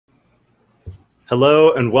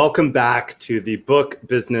Hello and welcome back to the Book,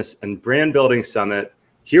 Business, and Brand Building Summit.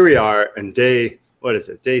 Here we are in day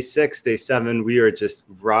 6, day 7. We are just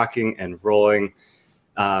rocking and rolling.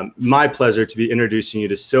 My pleasure to be introducing you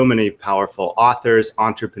to so many powerful authors,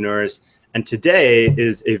 entrepreneurs, and today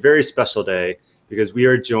is a very special day because we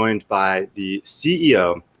are joined by the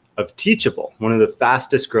CEO of Teachable, one of the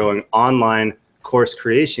fastest growing online course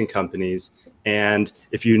creation companies. And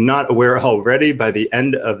if you're not aware already, by the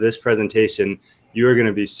end of this presentation, you are going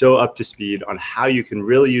to be so up to speed on how you can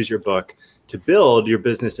really use your book to build your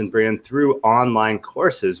business and brand through online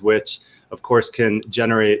courses, which of course can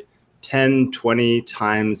generate 10, 20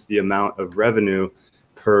 times the amount of revenue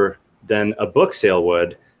per than a book sale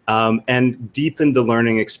would, and deepen the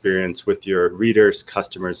learning experience with your readers,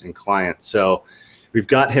 customers, and clients. So we've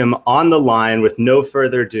got him on the line. With no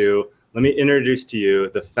further ado, let me introduce to you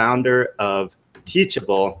the founder of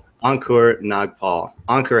Teachable, Ankur Nagpal.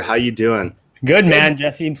 Ankur, how you doing? Good, man,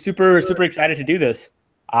 Jesse. I'm super excited to do this.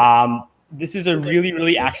 This is a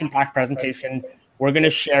really action-packed presentation. We're going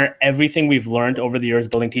to share everything we've learned over the years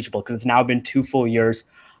building Teachable, because it's now been 2 full years.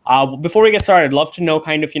 Before we get started, I'd love to know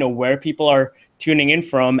kind of, where people are tuning in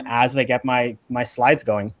from as I get my slides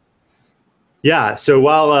going. Yeah, so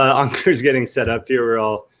while Ankur's getting set up here, we're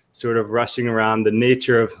all sort of rushing around. The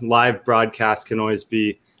nature of live broadcast can always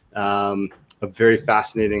be a very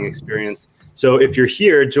fascinating experience. So if you're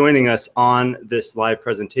here joining us on this live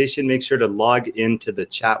presentation, make sure to log into the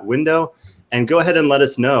chat window and go ahead and let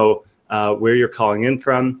us know where you're calling in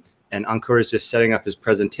from. And Ankur is just setting up his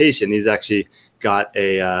presentation. He's actually got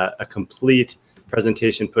a complete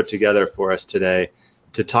presentation put together for us today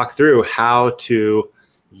to talk through how to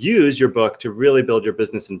use your book to really build your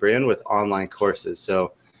business and brand with online courses.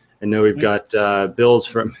 So I know we've got Bills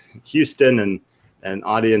from Houston and an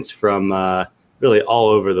audience from really all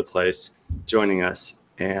over the place joining us.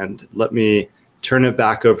 And let me turn it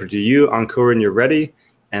back over to you, Ankur, when you're ready.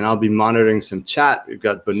 And I'll be monitoring some chat. We've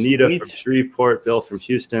got Bonita from Shreveport, Bill from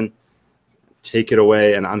Houston. Take it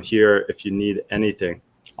away, and I'm here if you need anything.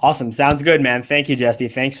 Awesome. Sounds good, man. Thank you, Jesse.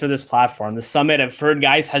 Thanks for this platform. The summit, I've heard,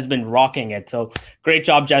 guys, has been rocking it. So great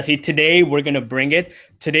job, Jesse. Today, we're going to bring it.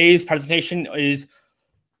 Today's presentation is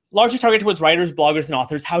largely targeted towards writers, bloggers, and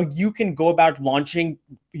authors, how you can go about launching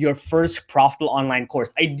your first profitable online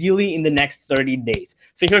course, ideally in the next 30 days.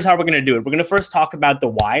 So here's how we're going to do it. We're going to first talk about the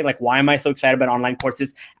why, like why am I so excited about online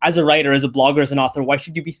courses? As a writer, as a blogger, as an author, why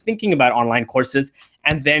should you be thinking about online courses?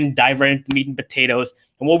 And then dive right into the meat and potatoes.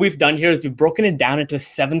 And what we've done here is we've broken it down into a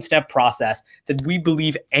 7-step process that we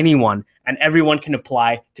believe anyone and everyone can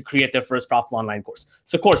apply to create their first profitable online course.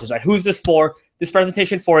 So courses, right? Who's this for? This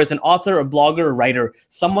presentation for is an author, a blogger, a writer,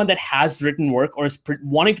 someone that has written work or is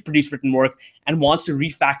wanting to produce written work and wants to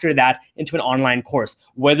refactor that into an online course,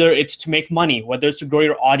 whether it's to make money, whether it's to grow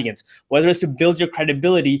your audience, whether it's to build your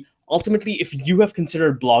credibility. Ultimately, if you have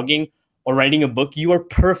considered blogging or writing a book, you are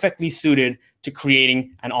perfectly suited to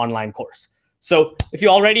creating an online course. So if you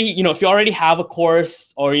already have a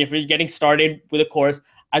course, or if you're getting started with a course,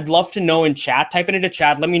 I'd love to know in chat, type it into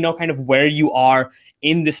chat. Let me know kind of where you are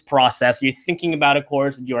in this process. You're thinking about a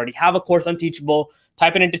course, you already have a course on Teachable,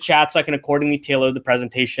 type it into chat so I can accordingly tailor the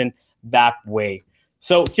presentation that way.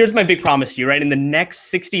 So here's my big promise to you, right? In the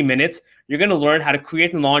next 60 minutes, you're going to learn how to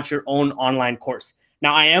create and launch your own online course.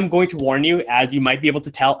 Now, I am going to warn you, as you might be able to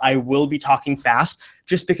tell, I will be talking fast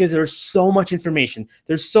just because there's so much information.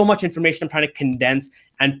 There's so much information I'm trying to condense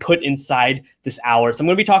and put inside this hour. So I'm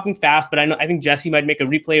going to be talking fast, but I think Jesse might make a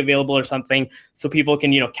replay available or something so people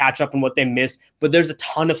can, catch up on what they missed. But there's a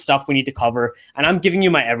ton of stuff we need to cover, and I'm giving you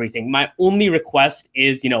my everything. My only request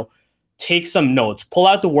is, take some notes. Pull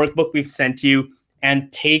out the workbook we've sent you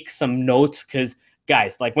and take some notes, because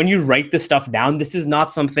guys, like when you write this stuff down, this is not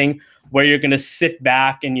something where you're going to sit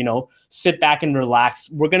back and relax.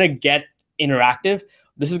 We're going to get interactive.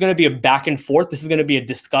 This is going to be a back and forth. This is going to be a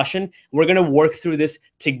discussion. We're going to work through this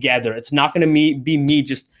together. It's not going to be me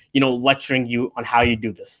just, lecturing you on how you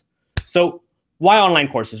do this. So why online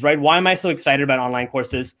courses, right? Why am I so excited about online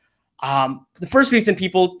courses? The first reason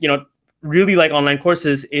people, really like online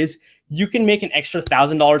courses is you can make an extra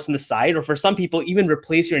 $1,000 on the side, or for some people, even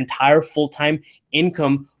replace your entire full-time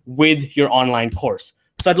income with your online course.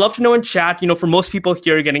 So I'd love to know in chat, for most people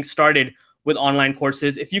here getting started with online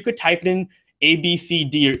courses, if you could type in A, B, C,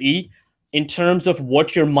 D, or E in terms of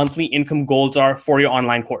what your monthly income goals are for your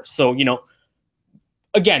online course. So,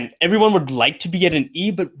 again, everyone would like to be at an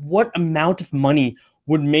E, but what amount of money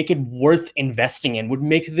would make it worth investing in, would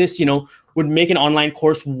make this, would make an online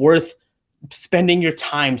course worth spending your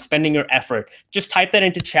time, spending your effort? Just type that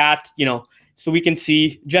into chat, so we can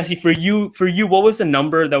see. Jesse, for you, what was the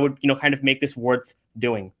number that would, kind of make this worth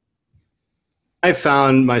doing? I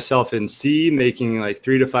found myself in C making like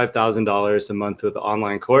 $3,000 to $5,000 a month with an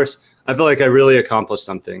online course. I felt like I really accomplished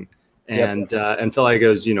something, and felt like I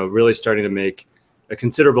was, really starting to make a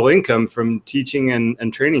considerable income from teaching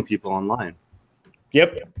and training people online.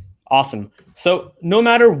 Yep. Awesome. So no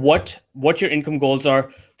matter what your income goals are,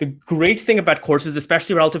 the great thing about courses,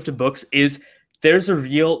 especially relative to books, is there's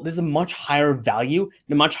a much higher value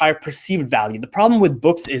and a much higher perceived value. The problem with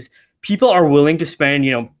books is people are willing to spend,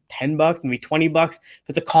 $10, maybe $20. If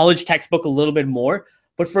it's a college textbook, a little bit more.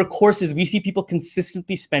 But for courses, we see people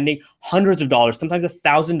consistently spending hundreds of dollars, sometimes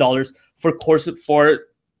 $1,000 for courses for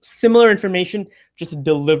similar information, just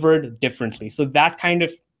delivered differently. So that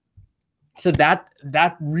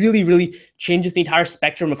really, really changes the entire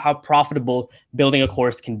spectrum of how profitable building a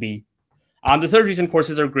course can be. The third reason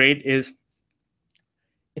courses are great is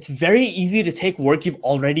it's very easy to take work you've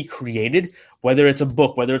already created, whether it's a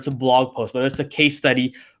book, whether it's a blog post, whether it's a case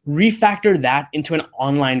study, refactor that into an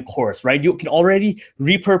online course, right? You can already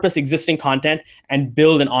repurpose existing content and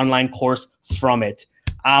build an online course from it.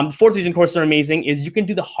 The fourth reason courses are amazing is you can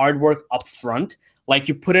do the hard work up front. Like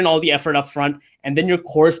you put in all the effort up front, and then your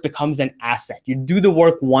course becomes an asset. You do the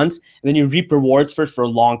work once, and then you reap rewards for a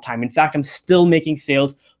long time. In fact, I'm still making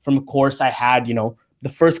sales from a course I had, the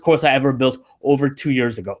first course I ever built over 2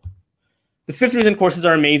 years ago. The fifth reason courses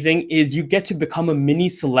are amazing is you get to become a mini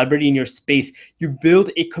celebrity in your space. You build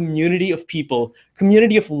a community of people,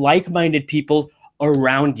 community of like-minded people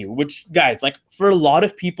around you, which, guys, like for a lot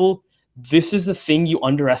of people, this is the thing you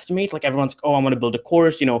underestimate. Like everyone's like, oh, I want to build a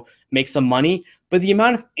course, make some money. But the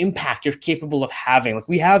amount of impact you're capable of having, like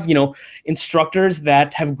we have, instructors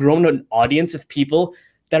that have grown an audience of people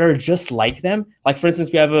that are just like them. Like, for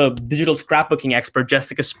instance, we have a digital scrapbooking expert,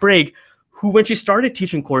 Jessica Sprague, who, when she started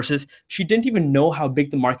teaching courses, she didn't even know how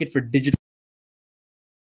big the market for digital.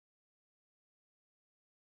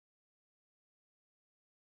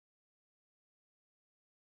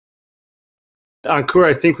 Ankur,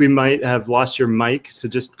 I think we might have lost your mic, so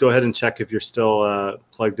just go ahead and check if you're still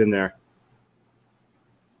plugged in there.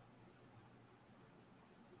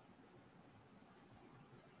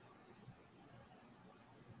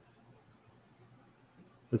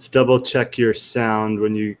 Let's double check your sound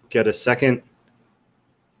when you get a second.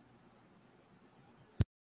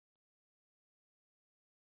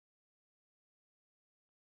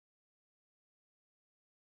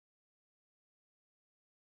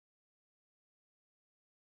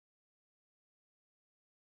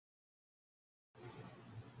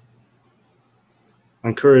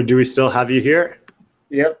 Ankur, do we still have you here?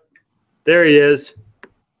 Yep. There he is.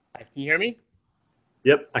 Can you hear me?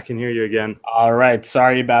 Yep, I can hear you again. All right.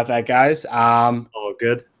 Sorry about that, guys. All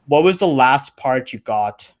good. What was the last part you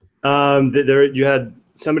got? There you had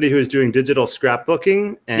somebody who was doing digital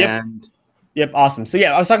scrapbooking and. Yep, awesome. So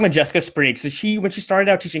yeah, I was talking about Jessica Sprague. So when she started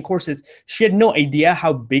out teaching courses, she had no idea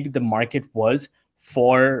how big the market was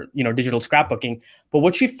for, digital scrapbooking. But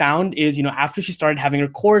what she found is, after she started having her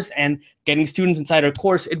course and getting students inside her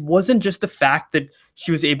course, it wasn't just the fact that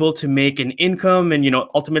she was able to make an income and,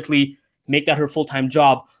 ultimately make that her full-time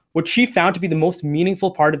job. What she found to be the most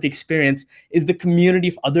meaningful part of the experience is the community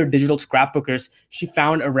of other digital scrapbookers she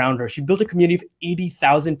found around her. She built a community of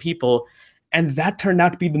 80,000 people, and that turned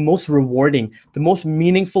out to be the most rewarding, the most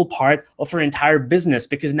meaningful part of her entire business,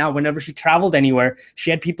 because now whenever she traveled anywhere, she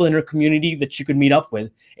had people in her community that she could meet up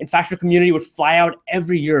with. In fact, her community would fly out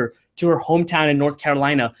every year to her hometown in North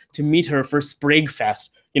Carolina to meet her for Sprague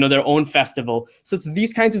Fest, their own festival. So it's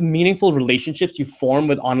these kinds of meaningful relationships you form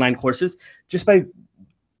with online courses just by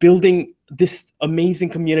building this amazing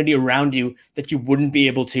community around you that you wouldn't be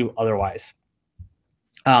able to otherwise.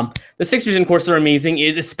 The sixth reason courses are amazing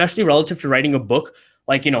is especially relative to writing a book.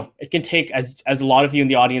 Like, it can take, as a lot of you in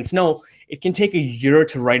the audience know, it can take a year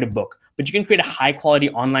to write a book, but you can create a high quality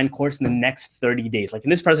online course in the next 30 days. Like in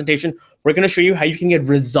this presentation, we're going to show you how you can get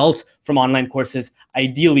results from online courses,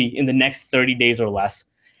 ideally in the next 30 days or less.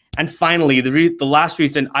 And finally, the last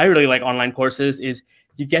reason I really like online courses is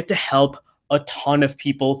you get to help a ton of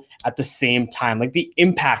people at the same time. Like the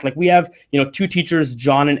impact, like we have, two teachers,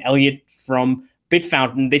 John and Elliot from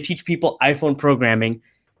Bitfountain. They teach people iPhone programming.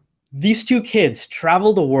 These two kids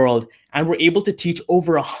travel the world and were able to teach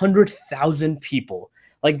over 100,000 people.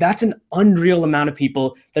 Like that's an unreal amount of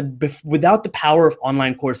people that without the power of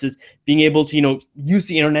online courses, being able to, use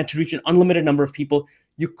the internet to reach an unlimited number of people,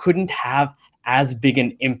 you couldn't have as big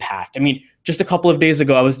an impact. I mean, just a couple of days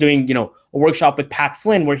ago, I was doing, a workshop with Pat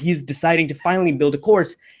Flynn where he's deciding to finally build a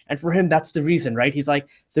course. And for him, that's the reason, right? He's like,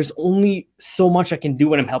 there's only so much I can do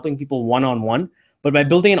when I'm helping people one-on-one. But by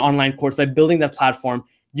building an online course, by building that platform,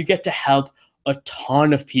 you get to help a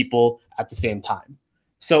ton of people at the same time.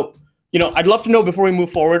 So I'd love to know before we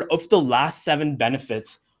move forward, of the last 7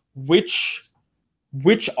 benefits, which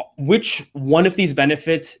one of these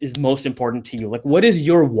benefits is most important to you? Like, what is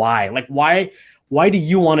your why? Like, why do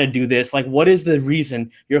you want to do this? Like, what is the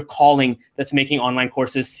reason you're calling that's making online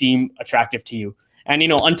courses seem attractive to you? And,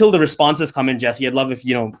 until the responses come in, Jesse, I'd love if,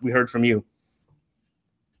 we heard from you.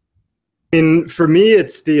 For me,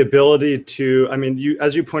 it's the ability to,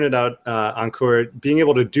 as you pointed out, Ankur, being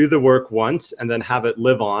able to do the work once and then have it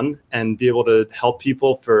live on and be able to help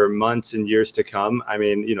people for months and years to come.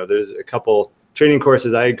 There's a couple training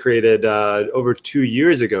courses I had created over 2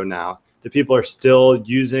 years ago now that people are still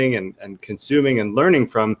using and consuming and learning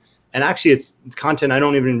from. And actually, it's content I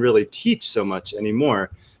don't even really teach so much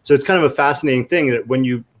anymore. So it's kind of a fascinating thing that when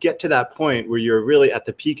you get to that point where you're really at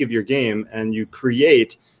the peak of your game and you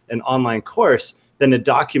create an online course, then it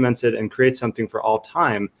documents it and creates something for all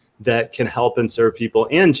time that can help and serve people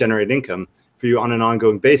and generate income for you on an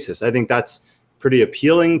ongoing basis. I think that's pretty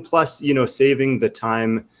appealing. Plus, saving the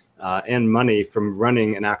time and money from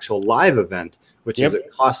running an actual live event, which is a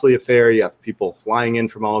costly affair. You have people flying in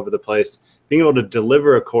from all over the place. Being able to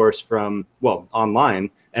deliver a course from, online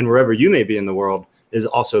and wherever you may be in the world is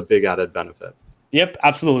also a big added benefit. Yep,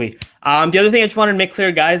 absolutely. The other thing I just wanted to make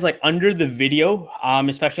clear, guys, like under the video,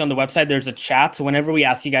 especially on the website, there's a chat. So whenever we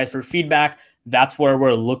ask you guys for feedback, that's where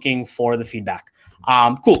we're looking for the feedback.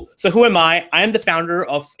 Cool. So who am I? I am the founder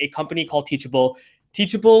of a company called Teachable.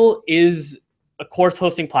 Teachable is a course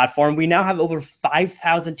hosting platform. We now have over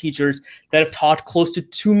 5,000 teachers that have taught close to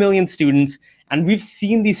 2 million students. And we've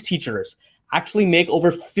seen these teachers actually make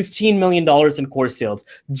over $15 million in course sales.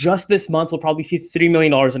 Just this month, we'll probably see $3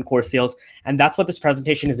 million in course sales. And that's what this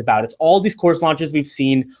presentation is about. It's all these course launches we've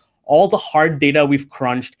seen, all the hard data we've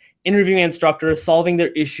crunched, interviewing instructors, solving their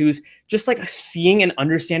issues, just like seeing and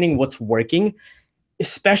understanding what's working,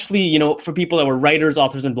 especially, for people that were writers,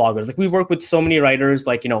 authors, and bloggers. Like we've worked with so many writers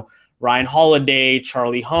like, Ryan Holiday,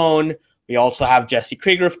 Charlie Hone. We also have Jesse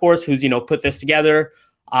Krieger, of course, who's, put this together.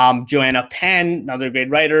 Joanna Penn, another great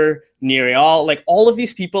writer, Nirial, like all of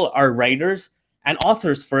these people are writers and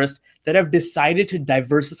authors first that have decided to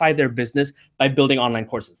diversify their business by building online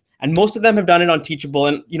courses. And most of them have done it on Teachable.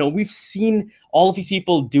 And, we've seen all of these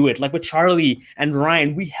people do it. Like with Charlie and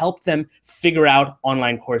Ryan, we helped them figure out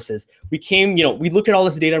online courses. We looked at all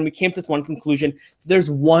this data and we came to this one conclusion. There's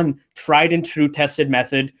one tried and true tested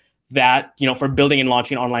method that, for building and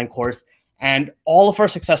launching an online course. And all of our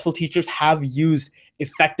successful teachers have used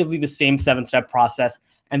effectively the same 7-step process.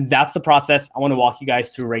 And that's the process I want to walk you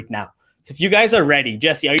guys through right now. So if you guys are ready,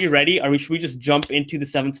 Jesse, are you ready? Should we just jump into the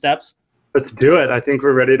 7 steps? Let's do it. I think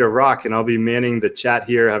we're ready to rock. And I'll be manning the chat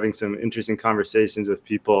here, having some interesting conversations with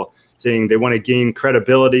people saying they want to gain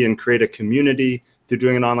credibility and create a community through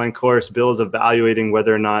doing an online course. Bill is evaluating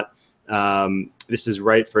whether or not this is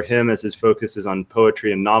right for him as his focus is on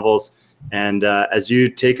poetry and novels. And as you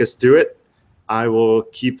take us through it, I will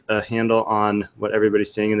keep a handle on what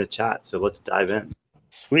everybody's saying in the chat. So let's dive in.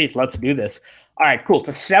 Sweet. Let's do this. All right, cool.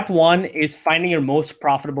 So step 1 is finding your most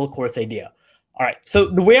profitable course idea. All right. So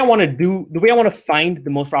the way I want to find the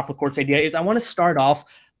most profitable course idea is I want to start off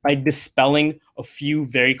by dispelling a few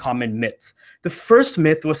very common myths. The first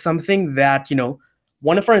myth was something that,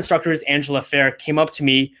 one of our instructors, Angela Fair, came up to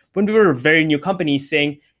me when we were a very new company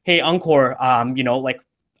saying, hey, Ankur,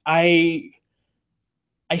 I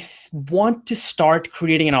want to start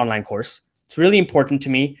creating an online course. It's really important to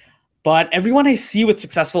me. But everyone I see with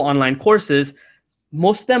successful online courses,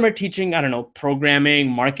 most of them are teaching, programming,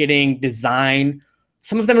 marketing, design.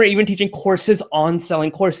 Some of them are even teaching courses on selling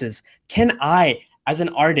courses. Can I, as an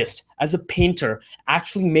artist, as a painter,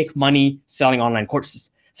 actually make money selling online courses?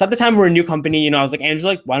 So at the time we're a new company, I was like,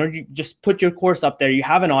 Angela, why don't you just put your course up there? You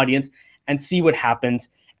have an audience and see what happens.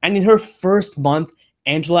 And in her first month,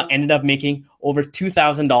 Angela ended up making over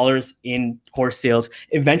 $2,000 in course sales,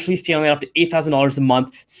 eventually scaling it up to $8,000 a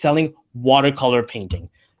month, selling watercolor painting.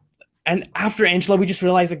 And after Angela, we just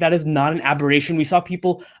realized that is not an aberration. We saw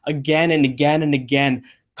people again and again and again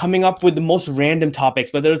coming up with the most random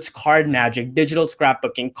topics, whether it's card magic, digital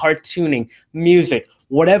scrapbooking, cartooning, music,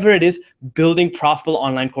 whatever it is, building profitable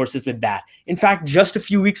online courses with that. In fact, just a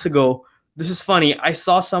few weeks ago, this is funny, I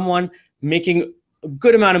saw someone making a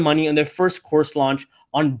good amount of money on their first course launch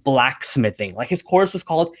on blacksmithing. Like his course was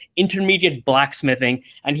called Intermediate Blacksmithing,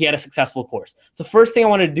 and he had a successful course. So first thing I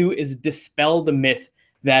want to do is dispel the myth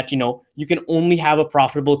that, you can only have a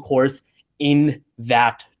profitable course in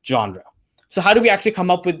that genre. So how do we actually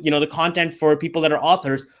come up with, the content for people that are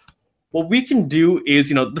authors? What we can do is,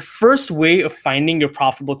 the first way of finding your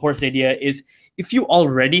profitable course idea is if you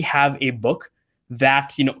already have a book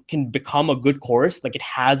that, can become a good course, like it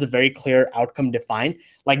has a very clear outcome defined,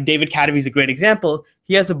 Like David Cadavy is a great example.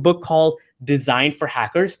 He has a book called Designed for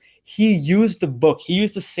Hackers. He used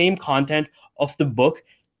the same content of the book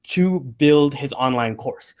to build his online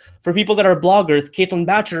course. For people that are bloggers, Caitlin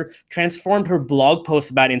Batcher transformed her blog post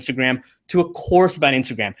about Instagram to a course about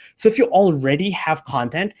Instagram. So if you already have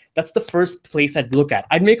content, that's the first place I'd look at.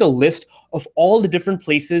 I'd make a list of all the different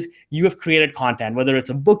places you have created content, whether it's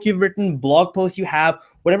a book you've written, blog posts you have,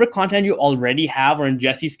 whatever content you already have, or in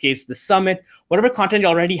Jesse's case, the summit, whatever content you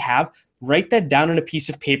already have, write that down on a piece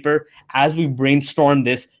of paper as we brainstorm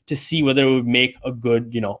this to see whether it would make a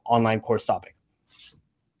good, online course topic.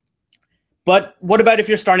 But what about if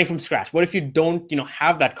you're starting from scratch? What if you don't,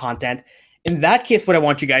 have that content? In that case, what I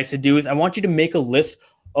want you guys to do is I want you to make a list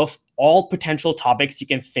of all potential topics you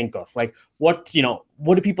can think of. Like what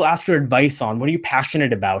do people ask your advice on? What are you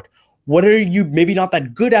passionate about? What are you maybe not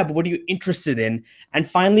that good at, but what are you interested in? And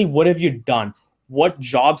finally, what have you done? What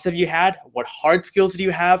jobs have you had? What hard skills do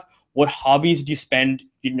you have? What hobbies do you spend,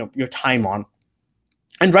 your time on?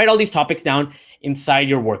 And write all these topics down inside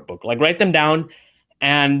your workbook. Like write them down.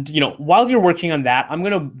 And, while you're working on that, I'm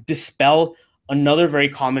going to dispel another very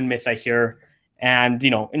common myth I hear. And,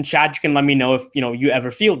 in chat, you can let me know if, you ever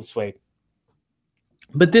feel this way.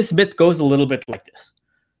 But this myth goes a little bit like this.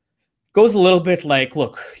 Goes a little bit like,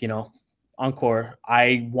 look, Ankur,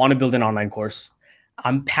 I want to build an online course.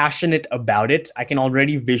 I'm passionate about it. I can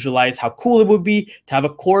already visualize how cool it would be to have a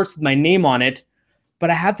course with my name on it. But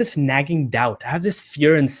I have this nagging doubt. I have this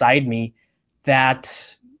fear inside me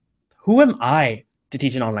that who am I to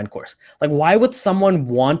teach an online course? Like, why would someone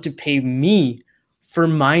want to pay me for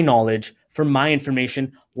my knowledge, for my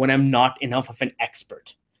information, when I'm not enough of an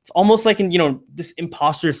expert? It's almost like this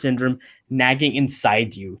imposter syndrome nagging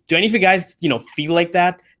inside you. Do any of you guys, feel like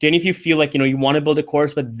that? Do any of you feel like, you want to build a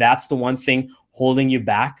course, but that's the one thing holding you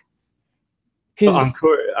back?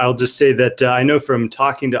 Ankur, I'll just say that I know from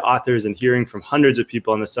talking to authors and hearing from hundreds of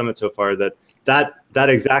people on the summit so far that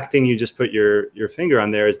exact thing you just put your finger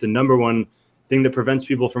on there is the number one thing that prevents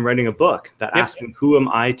people from writing a book, that asking, who am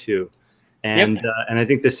I to? And and I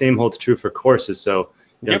think the same holds true for courses. So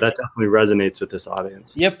that definitely resonates with this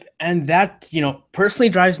audience. Yep. And that, personally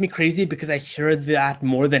drives me crazy because I hear that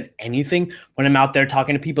more than anything when I'm out there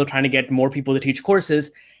talking to people, trying to get more people to teach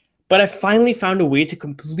courses. But I finally found a way to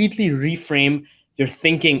completely reframe your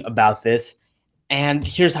thinking about this. And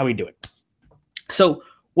here's how we do it. So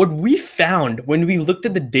what we found when we looked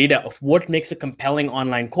at the data of what makes a compelling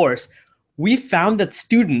online course, we found that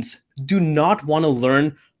students do not want to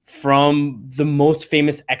learn from the most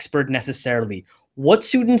famous expert necessarily. What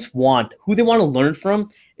students want, who they want to learn from,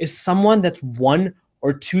 is someone that's 1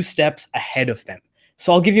 or 2 steps ahead of them.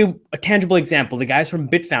 So I'll give you a tangible example. The guys from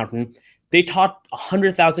Bitfountain, they taught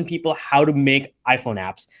 100,000 people how to make iPhone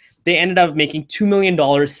apps. They ended up making $2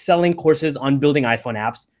 million selling courses on building iPhone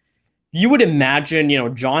apps. You would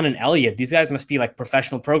imagine, John and Elliot, these guys must be like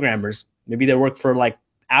professional programmers. Maybe they work for like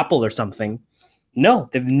Apple or something. No,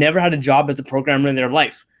 they've never had a job as a programmer in their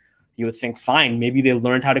life. You would think, fine, maybe they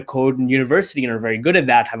learned how to code in university and are very good at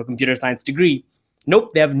that, have a computer science degree.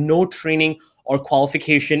 Nope, they have no training or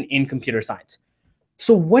qualification in computer science.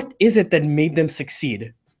 So what is it that made them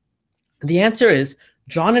succeed? The answer is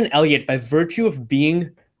John and Elliot, by virtue of being,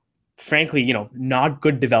 frankly, not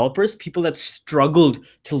good developers, people that struggled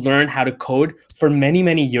to learn how to code for many,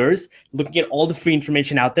 many years, looking at all the free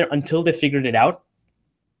information out there until they figured it out,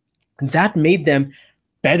 that made them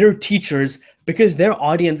better teachers because their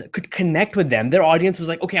audience could connect with them. Their audience was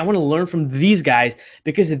like, okay, I want to learn from these guys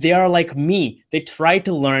because they are like me. They tried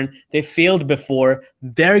to learn, they failed before.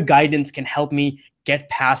 Their guidance can help me get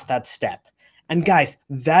past that step. And guys,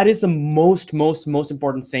 that is the most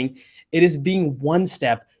important thing. It is being 1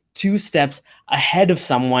 step, 2 steps ahead of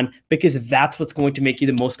someone, because that's what's going to make you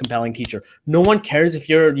the most compelling teacher. No one cares if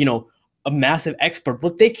you're, a massive expert.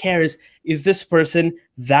 What they care is this person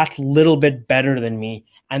that little bit better than me?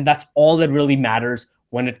 And that's all that really matters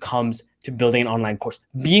when it comes to building an online course.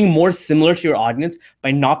 Being more similar to your audience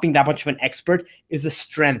by not being that much of an expert is a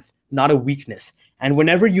strength, not a weakness. And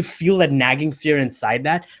whenever you feel that nagging fear inside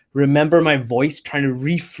that, remember my voice trying to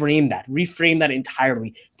reframe that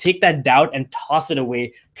entirely. Take that doubt and toss it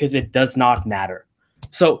away because it does not matter.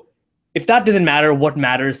 So if that doesn't matter, what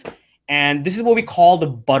matters? And this is what we call the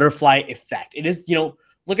butterfly effect. It is,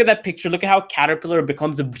 look at that picture. Look at how a caterpillar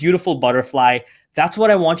becomes a beautiful butterfly. That's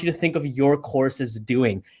what I want you to think of your course as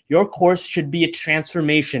doing. Your course should be a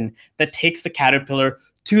transformation that takes the caterpillar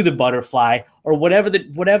to the butterfly, or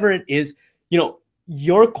whatever it is.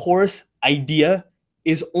 Your course idea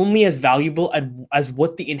is only as valuable as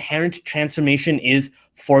what the inherent transformation is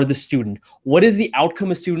for the student. What is the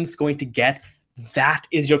outcome a student's going to get? that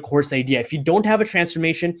is your course idea. If you don't have a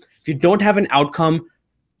transformation, if you don't have an outcome,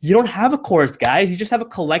 you don't have a course, guys. You just have a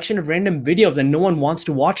collection of random videos and no one wants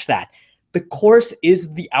to watch that. The course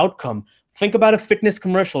is the outcome. Think about a fitness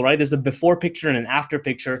commercial, right? There's a before picture and an after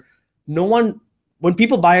picture. When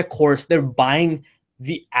people buy a course, they're buying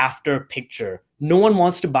the after picture. No one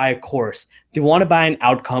wants to buy a course. They want to buy an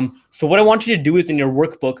outcome. So what I want you to do is in your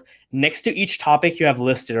workbook, next to each topic you have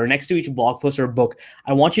listed or next to each blog post or book,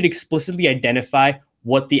 I want you to explicitly identify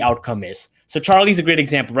what the outcome is. So Charlie's a great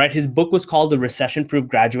example, right? His book was called The Recession-Proof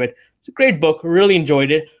Graduate. It's a great book, really enjoyed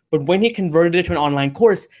it. But when he converted it to an online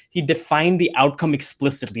course, he defined the outcome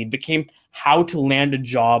explicitly. It became how to land a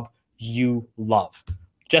job you love.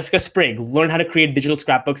 Jessica Sprague, learn how to create digital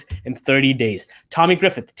scrapbooks in 30 days. Tommy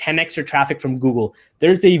Griffith, 10x your traffic from Google.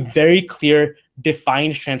 There's a very clear,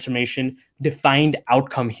 defined transformation, defined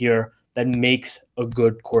outcome here that makes a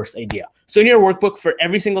good course idea. So in your workbook, for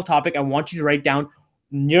every single topic, I want you to write down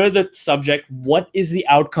near the subject, what is the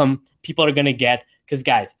outcome people are going to get? Because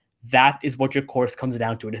guys, that is what your course comes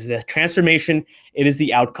down to. It is the transformation. It is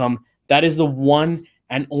the outcome. That is the one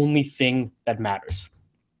and only thing that matters.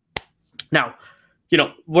 Now,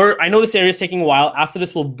 I know this area is taking a while. After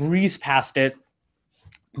this, we'll breeze past it.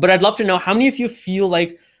 But I'd love to know how many of you feel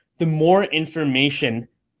like the more information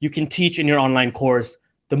you can teach in your online course,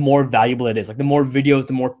 the more valuable it is. Like the more videos,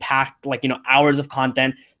 the more packed, hours of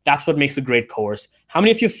content. That's what makes a great course. How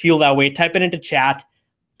many of you feel that way? Type it into chat.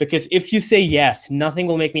 Because if you say yes, nothing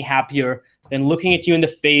will make me happier than looking at you in the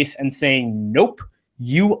face and saying, nope,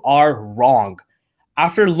 you are wrong.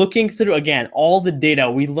 After looking through, again, all the data,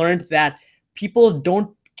 we learned that people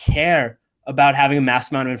don't care about having a mass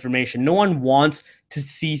amount of information. No one wants to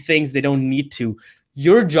see things they don't need to.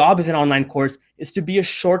 Your job as an online course is to be a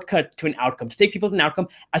shortcut to an outcome, to take people to an outcome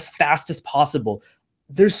as fast as possible.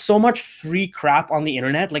 There's so much free crap on the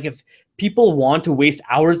internet. Like if people want to waste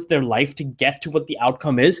hours of their life to get to what the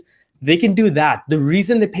outcome is, they can do that. The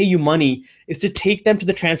reason they pay you money is to take them to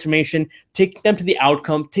the transformation, take them to the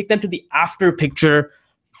outcome, take them to the after picture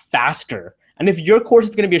faster. And if your course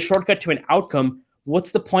is going to be a shortcut to an outcome,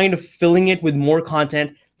 what's the point of filling it with more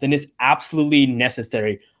content than is absolutely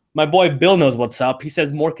necessary? My boy Bill knows what's up. He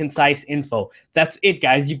says more concise info. That's it,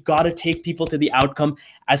 guys. You've got to take people to the outcome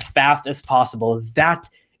as fast as possible. That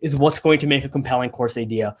is what's going to make a compelling course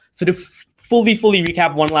idea. So to fully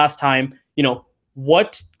recap one last time,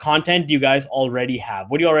 what content do you guys already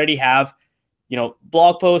have? What do you already have?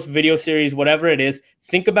 Blog posts, video series, whatever it is.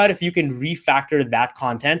 Think about if you can refactor that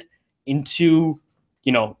content into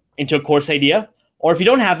a course idea. Or if you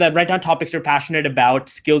don't have that, write down topics you're passionate about,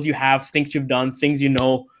 skills you have, things you've done, things you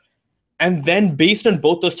know. And then based on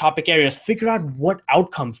both those topic areas, figure out what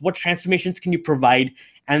outcomes, what transformations can you provide,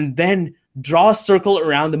 and then draw a circle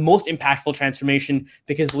around the most impactful transformation,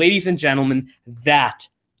 because ladies and gentlemen, that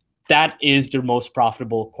is your most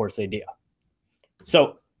profitable course idea.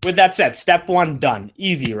 So with that said, step one done.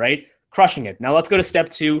 Easy, right? Crushing it. Now let's go to step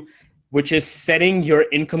two, which is setting your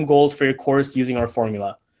income goals for your course using our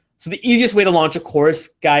formula. So the easiest way to launch a course,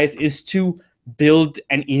 guys, is to build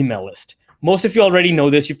an email list. Most of you already know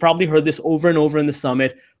this. You've probably heard this over and over in the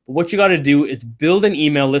summit. But what you got to do is build an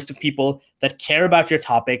email list of people that care about your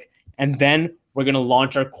topic, and then we're going to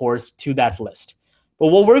launch our course to that list. But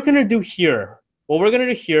what we're going to do here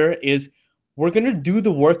is we're going to do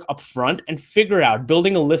the work up front and figure out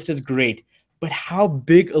building a list is great. But how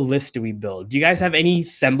big a list do we build? Do you guys have any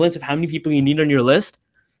semblance of how many people you need on your list?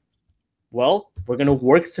 Well, we're going to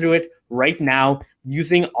work through it right now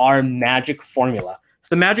using our magic formula. So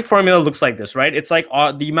the magic formula looks like this, right? It's like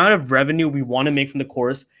the amount of revenue we want to make from the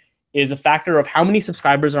course is a factor of how many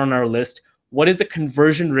subscribers are on our list, what is the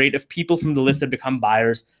conversion rate of people from the list that become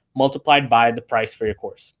buyers, multiplied by the price for your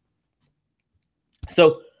course.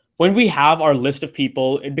 So when we have our list of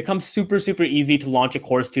people, it becomes super easy to launch a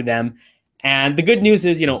course to them. And the good news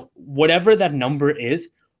is, whatever that number is,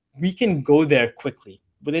 we can go there quickly.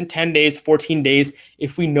 Within 10 days, 14 days,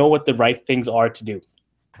 if we know what the right things are to do.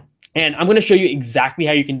 And I'm going to show you exactly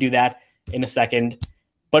how you can do that in a second.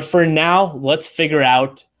 But for now, let's figure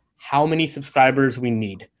out how many subscribers we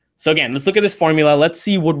need. So again, let's look at this formula. Let's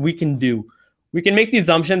see what we can do. We can make the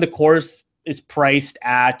assumption the course is priced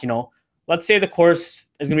at, let's say the course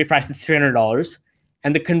is going to be priced at $300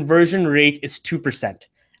 and the conversion rate is 2%.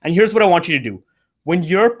 And here's what I want you to do. When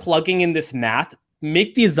you're plugging in this math,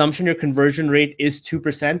 make the assumption your conversion rate is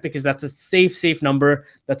 2%, because that's a safe number.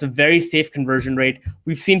 That's a very safe conversion rate.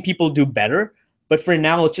 We've seen people do better, but for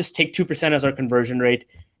now, let's just take 2% as our conversion rate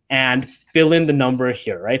and fill in the number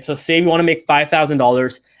here, right? So say we want to make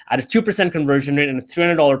 $5,000 at a 2% conversion rate and a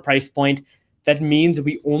 $300 price point. That means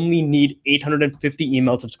we only need 850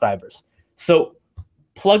 email subscribers. So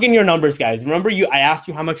plug in your numbers, guys. Remember, I asked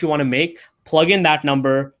you how much you want to make. Plug in that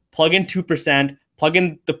number, plug in 2%, plug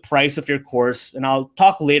in the price of your course. And I'll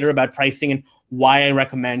talk later about pricing and why I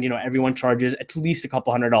recommend, everyone charges at least a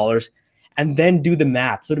couple $100, and then do the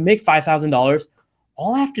math. So to make $5,000,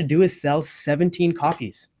 all I have to do is sell 17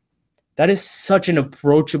 copies. That is such an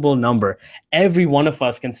approachable number. Every one of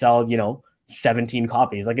us can sell, 17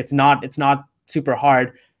 copies. Like it's not super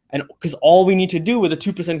hard. And because all we need to do with a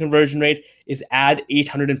 2% conversion rate is add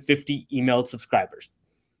 850 emailed subscribers,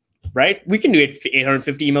 right? We can do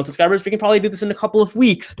 850 emailed subscribers. We can probably do this in a couple of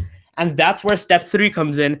weeks. And that's where step 3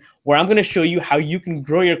 comes in, where I'm going to show you how you can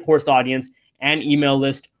grow your course audience and email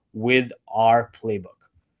list with our playbook.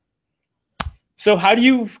 So how do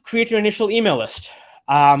you create your initial email list?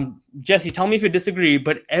 Jesse, tell me if you disagree,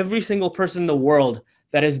 but every single person in the world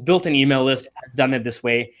that has built an email list has done it this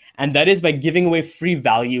way. And that is by giving away free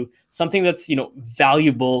value, something that's,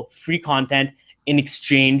 valuable, free content in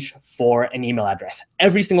exchange for an email address.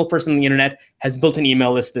 Every single person on the internet has built an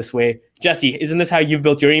email list this way. Jesse, isn't this how you've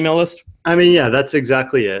built your email list? I mean, yeah, that's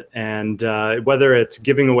exactly it. And whether it's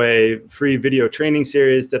giving away free video training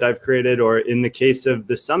series that I've created, or in the case of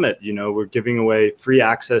the summit, we're giving away free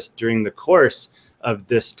access during the course of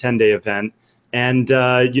this 10-day event. And,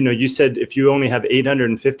 you said if you only have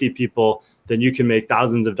 850 people, then you can make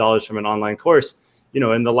thousands of dollars from an online course.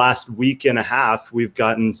 In the last week and a half, we've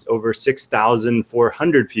gotten over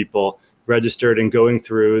 6,400 people registered and going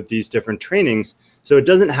through these different trainings. So it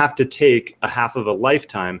doesn't have to take a half of a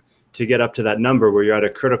lifetime to get up to that number where you're at a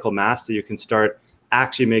critical mass that you can start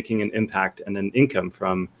actually making an impact and an income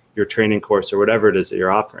from your training course or whatever it is that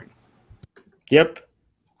you're offering. Yep.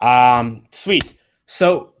 Sweet.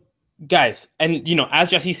 So guys, and as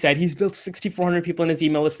Jesse said, he's built 6,400 people in his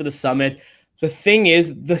email list for the summit. The thing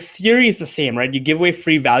is, the theory is the same, right? You give away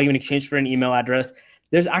free value in exchange for an email address.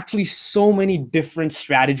 There's actually so many different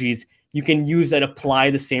strategies you can use that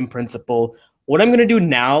apply the same principle. What I'm going to do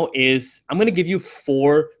now is I'm going to give you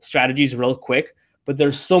 4 strategies real quick, but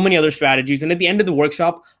there's so many other strategies. And at the end of the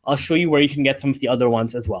workshop, I'll show you where you can get some of the other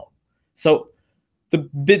ones as well. So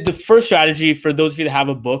the first strategy for those of you that have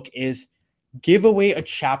a book is give away a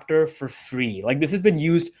chapter for free. Like this has been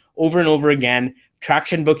used over and over again.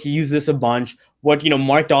 Traction Book, he used this a bunch. What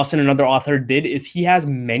Mark Dawson, another author, did is he has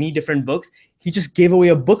many different books. He just gave away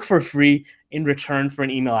a book for free in return for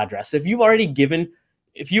an email address. So if you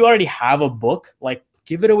already have a book, like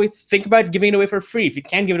give it away. Think about giving it away for free. If you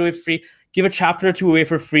can't give it away for free, give a chapter or 2 away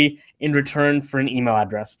for free in return for an email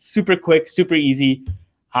address. Super quick, super easy.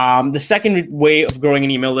 The second way of growing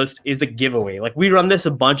an email list is a giveaway. Like we run this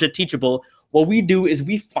a bunch at Teachable. What we do is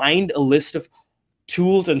we find a list of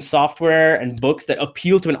tools and software and books that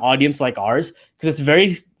appeal to an audience like ours, because it's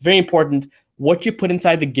very, very important. What you put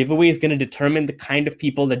inside the giveaway is going to determine the kind of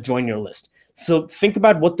people that join your list. So think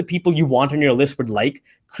about what the people you want on your list would like,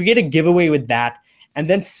 create a giveaway with that, and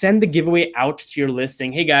then send the giveaway out to your list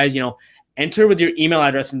saying, hey guys, enter with your email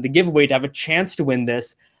address in the giveaway to have a chance to win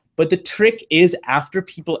this. But the trick is after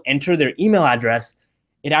people enter their email address,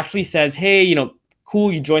 it actually says, hey,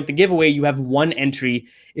 cool, you joined the giveaway, you have 1 entry.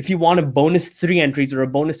 If you want a bonus 3 entries or a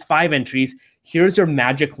bonus 5 entries, here's your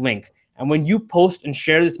magic link. And when you post and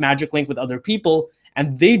share this magic link with other people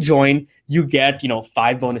and they join, you get,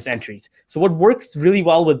 5 bonus entries. So what works really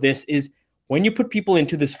well with this is when you put people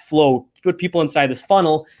into this flow, put people inside this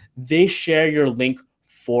funnel, they share your link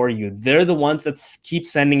for you. They're the ones that keep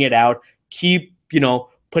sending it out, keep,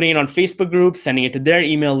 putting it on Facebook groups, sending it to their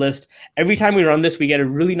email list. Every time we run this, we get a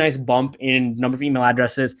really nice bump in number of email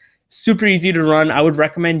addresses. Super easy to run. I would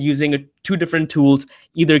recommend using 2 different tools,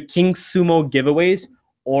 either King Sumo Giveaways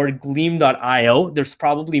or Gleam.io. There's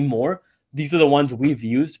probably more. These are the ones we've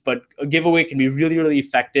used, but a giveaway can be really, really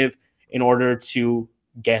effective in order to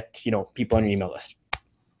get, people on your email list.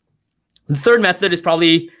 The third method is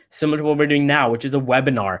probably similar to what we're doing now, which is a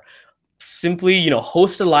webinar. Simply,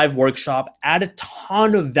 host a live workshop, add a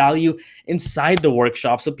ton of value inside the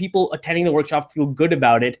workshop so people attending the workshop feel good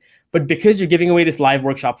about it. But because you're giving away this live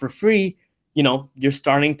workshop for free, you're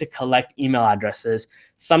starting to collect email addresses.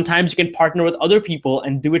 Sometimes you can partner with other people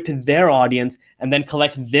and do it to their audience and then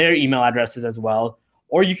collect their email addresses as well.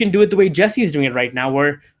 Or you can do it the way Jesse is doing it right now,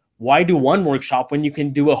 where why do 1 workshop when you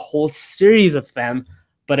can do a whole series of them,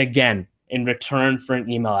 but again, in return for an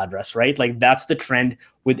email address, right? Like that's the trend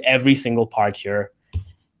with every single part here.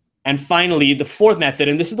 And finally, the 4th method,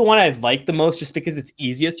 and this is the one I like the most just because it's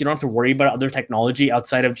easiest, you don't have to worry about other technology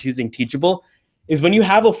outside of choosing Teachable, is when you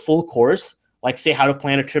have a full course, like say how to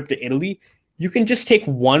plan a trip to Italy, you can just take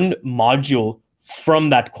 1 module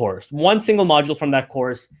from that course, 1 single module from that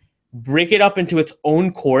course, break it up into its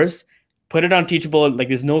own course, put it on Teachable, like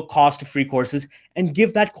there's no cost to free courses, and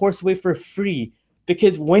give that course away for free.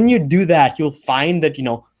 Because when you do that, you'll find that,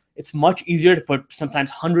 it's much easier to put sometimes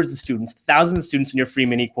hundreds of students, thousands of students in your free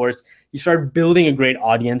mini course. You start building a great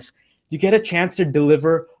audience. You get a chance to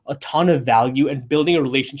deliver a ton of value and building a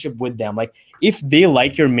relationship with them. Like if they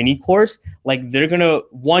like your mini course, like they're gonna,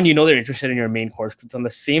 one, they're interested in your main course because it's on the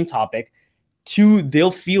same topic. Two,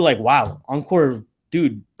 they'll feel like, wow, Ankur,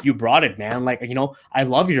 dude, you brought it, man. Like, I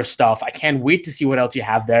love your stuff. I can't wait to see what else you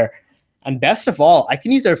have there. And best of all, I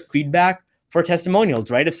can use their feedback for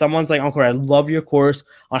testimonials, right? If someone's like, Ankur, I love your course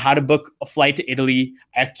on how to book a flight to Italy.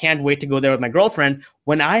 I can't wait to go there with my girlfriend.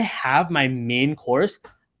 When I have my main course,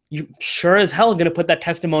 you sure as hell going to put that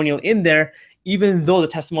testimonial in there, even though the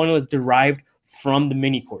testimonial is derived from the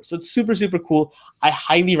mini course. So it's super, super cool. I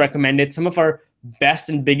highly recommend it. Some of our best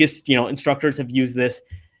and biggest, instructors have used this.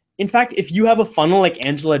 In fact, if you have a funnel like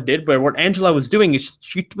Angela did, where what Angela was doing is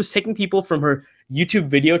she was taking people from her YouTube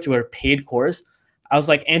video to her paid course. I was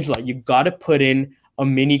like, Angela, you got to put in a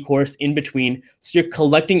mini course in between. So you're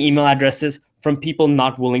collecting email addresses from people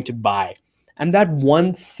not willing to buy. And that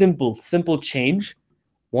one simple change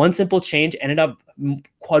ended up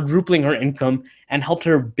quadrupling her income and helped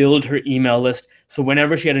her build her email list. So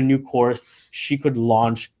whenever she had a new course, she could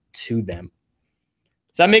launch to them.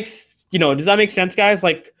 Does that make sense, guys?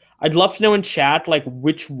 Like, I'd love to know in chat, like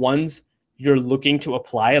which ones you're looking to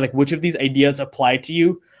apply, like which of these ideas apply to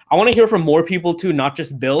you. I want to hear from more people too, not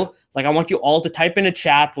just Bill. Like I want you all to type in a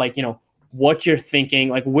chat, like, what you're thinking,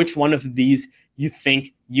 like which one of these you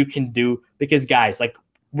think you can do. Because guys, like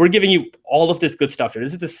we're giving you all of this good stuff here.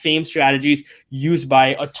 This is the same strategies used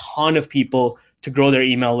by a ton of people to grow their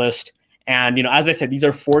email list. And, as I said, these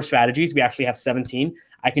are 4 strategies. We actually have 17.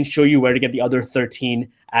 I can show you where to get the other 13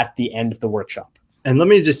 at the end of the workshop. And let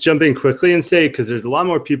me just jump in quickly and say, because there's a lot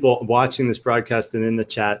more people watching this broadcast than in the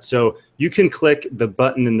chat. So you can click the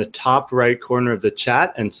button in the top right corner of the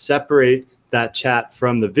chat and separate that chat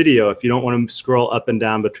from the video if you don't want to scroll up and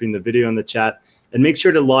down between the video and the chat. And make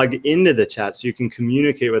sure to log into the chat so you can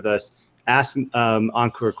communicate with us, ask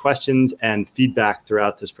Ankur questions and feedback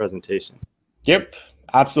throughout this presentation. Yep,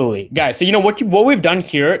 absolutely. Guys, so what we've done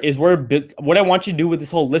here is what I want you to do with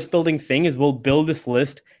this whole list building thing is we'll build this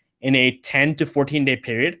list in a 10 to 14 day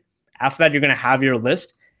period. After that, you're going to have your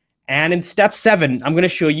list. And in step 7, I'm going to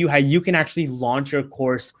show you how you can actually launch your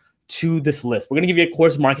course to this list. We're going to give you a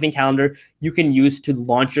course marketing calendar you can use to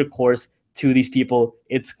launch your course to these people.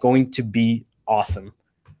 It's going to be awesome.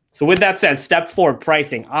 So with that said, step 4,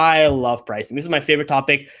 pricing. I love pricing. This is my favorite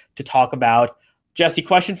topic to talk about. Jesse,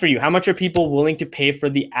 question for you. How much are people willing to pay for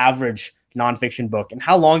the average nonfiction book? And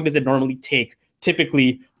how long does it normally take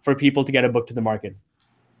typically for people to get a book to the market?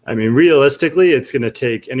 I mean, realistically, it's going to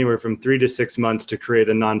take anywhere from 3 to 6 months to create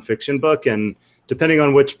a nonfiction book. And depending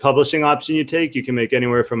on which publishing option you take, you can make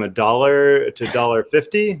anywhere from $1 to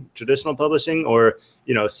 $1.50 traditional publishing, or,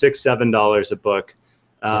 $6, $7 a book.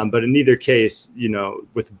 But in either case,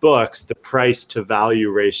 with books, the price to value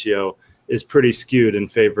ratio is pretty skewed in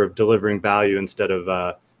favor of delivering value instead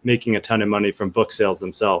of making a ton of money from book sales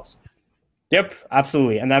themselves. Yep,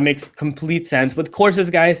 absolutely. And that makes complete sense. With courses,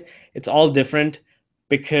 guys, it's all different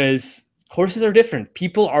because courses are different.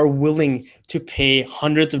 People are willing to pay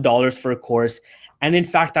hundreds of dollars for a course. And in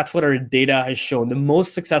fact, that's what our data has shown. The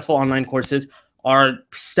most successful online courses are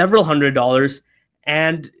several $100s.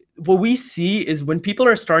 And what we see is when people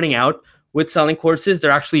are starting out with selling courses,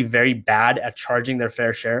 they're actually very bad at charging their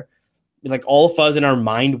fair share. Like all of us in our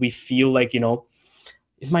mind, we feel like,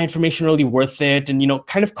 is my information really worth it? And,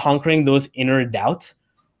 kind of conquering those inner doubts.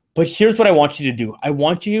 But here's what I want you to do. I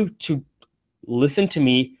want you to listen to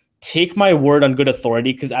me, take my word on good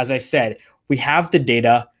authority, because as I said, we have the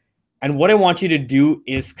data. And what I want you to do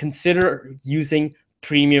is consider using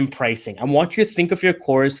premium pricing. I want you to think of your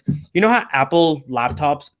course. You know how Apple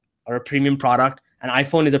laptops are a premium product, and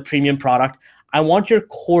iPhone is a premium product? I want your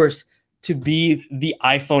course to be the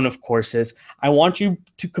iPhone of courses. I want you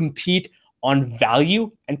to compete on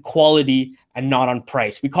value and quality and not on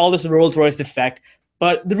price. We call this the Rolls-Royce effect.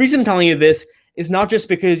 But the reason I'm telling you this is not just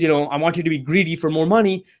because, I want you to be greedy for more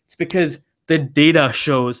money. It's because the data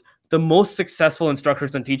shows the most successful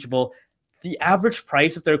instructors on Teachable, the average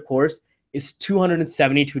price of their course is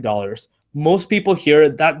 $272. Most people here,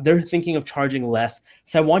 that they're thinking of charging less.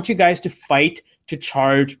 So I want you guys to fight to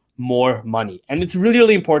charge more money. And it's really,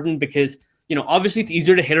 really important because, obviously it's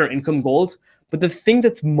easier to hit our income goals. But the thing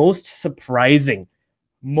that's most surprising,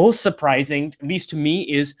 at least to me,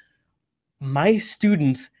 is my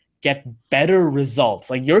students get better results.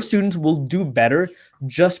 Like your students will do better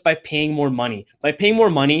just by paying more money. By paying more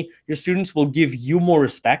money, your students will give you more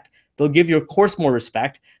respect. They'll give your course more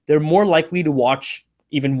respect. They're more likely to watch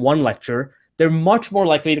even one lecture. They're much more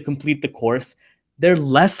likely to complete the course. They're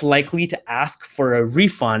less likely to ask for a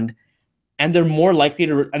refund, and they're more likely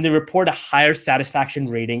to, and they report a higher satisfaction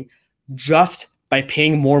rating just by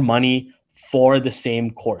paying more money for the same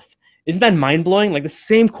course. Isn't that mind-blowing? Like the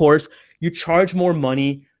same course, you charge more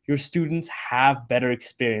money, your students have better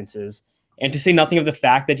experiences. And to say nothing of the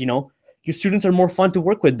fact that, your students are more fun to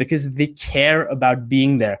work with because they care about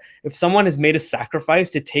being there. If someone has made a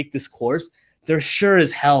sacrifice to take this course, they're sure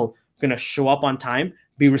as hell going to show up on time,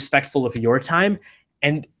 be respectful of your time,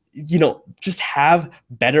 and just have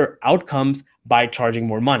better outcomes by charging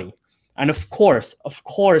more money. And of course,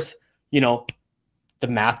 the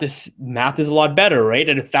math is a lot better, right?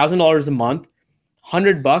 At $1,000 a month,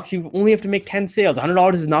 $100, you only have to make 10 sales.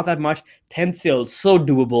 $100 is not that much. 10 sales, so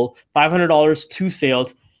doable. $500, 2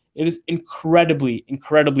 sales. It is incredibly,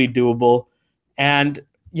 incredibly doable. And,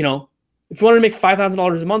 if you wanted to make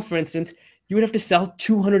 $5,000 a month, for instance, you would have to sell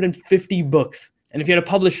 250 books. And if you had a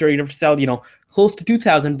publisher, you'd have to sell, close to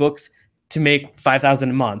 2,000 books to make $5,000 a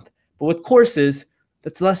month. But with courses,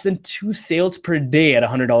 that's less than 2 sales per day at a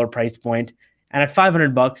 $100 price point. And at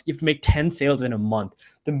 $500, you have to make 10 sales in a month.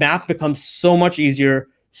 The math becomes so much easier,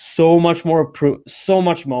 so much more,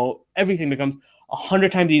 everything becomes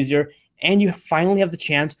 100 times easier. And you finally have the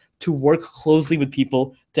chance to work closely with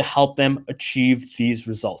people to help them achieve these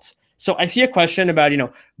results. So I see a question about,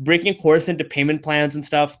 breaking a course into payment plans and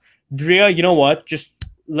stuff. Drea, you know what? Just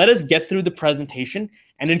let us get through the presentation.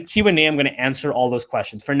 And in Q&A, I'm going to answer all those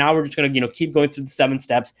questions. For now, we're just going to, keep going through the 7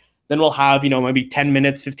 steps. Then we'll have, maybe 10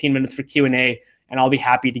 minutes, 15 minutes for Q&A, and I'll be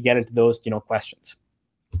happy to get into those, questions.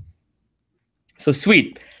 So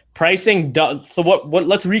sweet. Pricing does, so what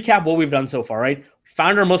let's recap what we've done so far, right?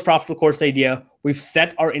 Found our most profitable course idea. We've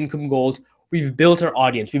set our income goals. We've built our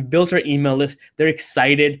audience. We've built our email list. They're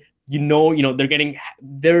excited.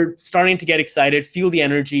 They're starting to get excited, feel the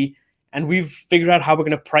energy, and we've figured out how we're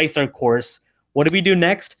going to price our course. What do we do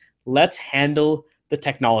next? Let's handle the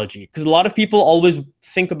technology. Because a lot of people always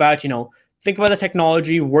think about the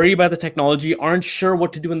technology, worry about the technology, aren't sure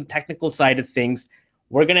what to do on the technical side of things.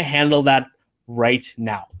 We're going to handle that right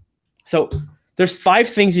now. So there's 5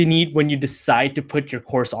 things you need when you decide to put your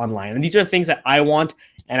course online. And these are things that I want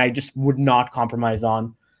and I just would not compromise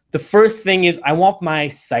on. The first thing is I want my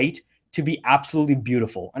site to be absolutely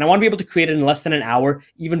beautiful. And I want to be able to create it in less than an hour,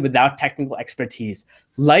 even without technical expertise.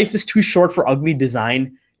 Life is too short for ugly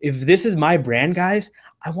design. If this is my brand, guys,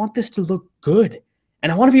 I want this to look good.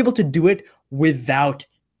 And I want to be able to do it without,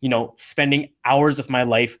 spending hours of my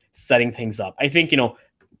life setting things up. I think,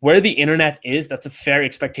 where the internet is, that's a fair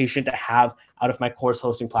expectation to have out of my course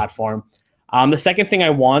hosting platform. The second thing I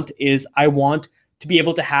want to be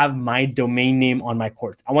able to have my domain name on my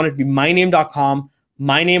course. I want it to be myname.com,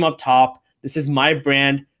 my name up top. This is my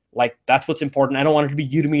brand. Like, that's what's important. I don't want it to be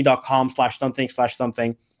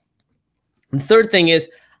udemy.com/something/something. And third thing is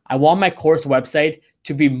I want my course website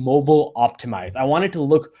to be mobile optimized. I want it to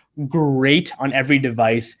look great on every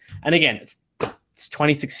device. And again, it's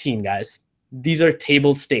 2016, guys. These are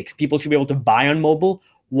table stakes. People should be able to buy on mobile,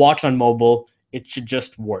 watch on mobile. It should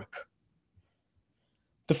just work.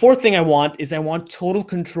 The fourth thing I want total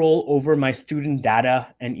control over my student data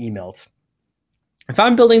and emails. If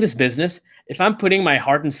I'm building this business, if I'm putting my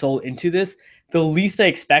heart and soul into this, the least I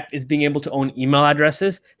expect is being able to own email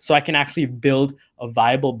addresses so I can actually build a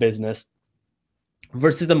viable business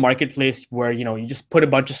versus the marketplace where, you just put a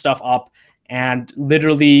bunch of stuff up and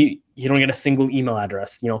literally you don't get a single email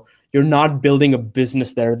address. You're not building a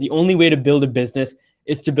business there. The only way to build a business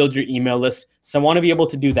is to build your email list. So I want to be able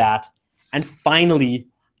to do that. And finally,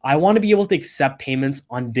 I want to be able to accept payments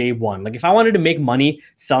on day one. Like if I wanted to make money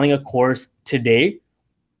selling a course today,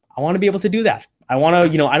 I want to be able to do that. I want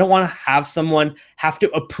to, I don't want to have someone have to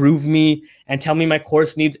approve me and tell me my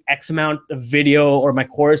course needs X amount of video or my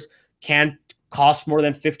course can't cost more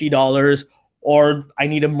than $50 or I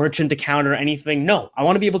need a merchant account or anything. No, I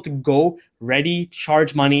want to be able to go ready,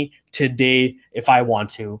 charge money today if I want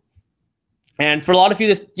to. And for a lot of you,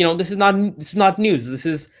 this is not news. This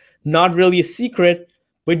is not really a secret,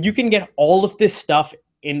 but you can get all of this stuff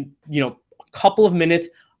in, a couple of minutes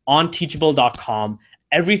on teachable.com.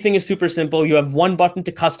 Everything is super simple. You have one button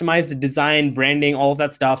to customize the design, branding, all of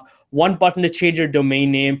that stuff. One button to change your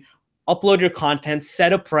domain name, upload your content,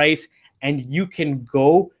 set a price, and you can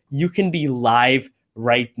be live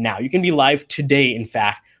right now. You can be live today, in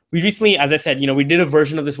fact. We recently, as I said, we did a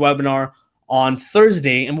version of this webinar on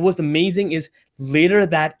Thursday, and what was amazing is later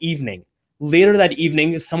that evening,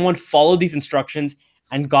 someone followed these instructions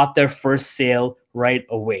and got their first sale right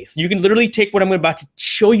away. So you can literally take what I'm about to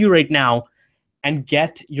show you right now and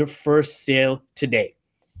get your first sale today.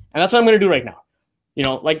 And that's what I'm going to do right now.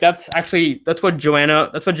 Like that's what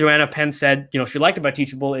Joanna Penn said, she liked about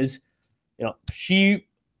Teachable is, she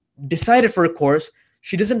decided for a course.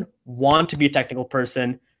 She doesn't want to be a technical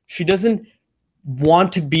person. She doesn't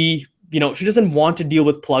want to be, she doesn't want to deal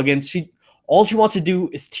with plugins. All she wants to do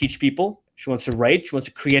is teach people. She wants to write. She wants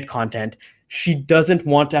to create content. She doesn't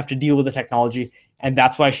want to have to deal with the technology. And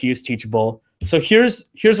that's why she used Teachable. So here's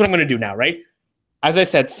what I'm going to do now, right? As I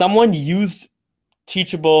said, someone used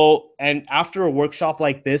Teachable, and after a workshop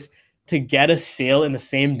like this, to get a sale in the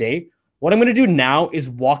same day, what I'm going to do now is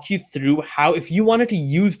walk you through how, if you wanted to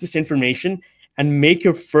use this information and make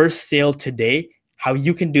your first sale today, how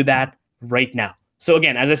you can do that right now. So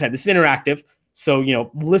again, as I said, this is interactive. So,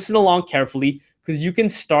 listen along carefully because you can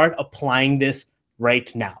start applying this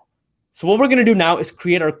right now. So what we're going to do now is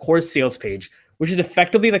create our course sales page, which is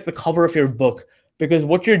effectively like the cover of your book, because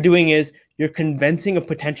what you're doing is you're convincing a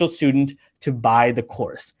potential student to buy the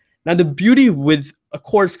course. Now, the beauty with a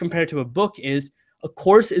course compared to a book is a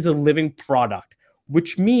course is a living product,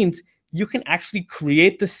 which means you can actually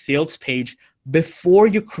create the sales page before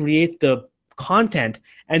you create the content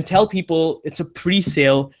and tell people it's a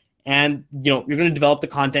pre-sale, and you're going to develop the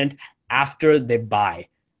content after they buy.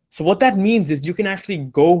 So what that means is you can actually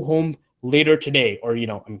go home later today, or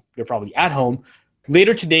you're probably at home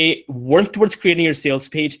later today, work towards creating your sales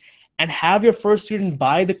page and have your first student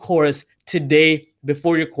buy the course today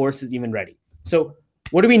before your course is even ready. So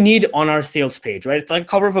what do we need on our sales page, right? It's like a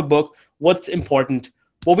cover of a book. What's important?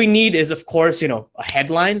 What we need is, of course, a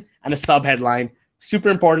headline and a subheadline. Super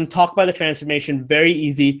important. Talk about the transformation. Very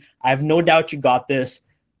easy. I have no doubt you got this.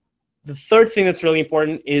 The third thing that's really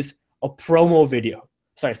important is a promo video.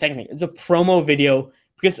 Second thing is a promo video.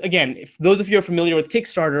 Because again, if those of you are familiar with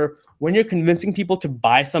Kickstarter, when you're convincing people to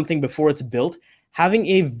buy something before it's built, having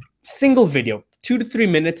a single video, 2 to 3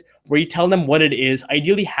 minutes, where you tell them what it is,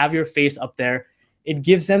 ideally have your face up there. It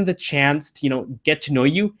gives them the chance to, get to know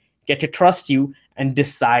you, get to trust you, and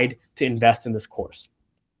decide to invest in this course.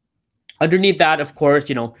 Underneath that, of course,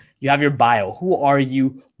 you have your bio. Who are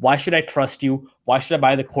you? Why should I trust you? Why should I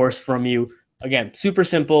buy the course from you? Again, super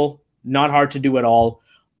simple, not hard to do at all.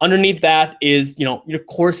 Underneath that is, your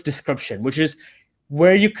course description, which is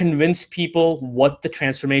where you convince people what the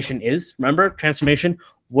transformation is. Remember, transformation.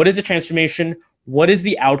 What is the transformation? What is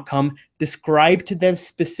the outcome? Describe to them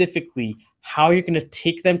specifically how you're going to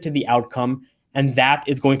take them to the outcome, and that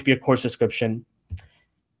is going to be your course description.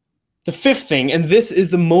 The fifth thing, and this is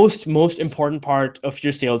the most important part of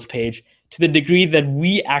your sales page, to the degree that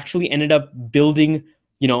we actually ended up building,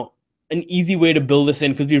 an easy way to build this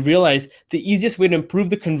in, because we realized the easiest way to improve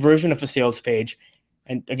the conversion of a sales page,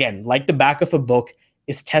 and again, like the back of a book,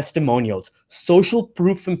 is testimonials, social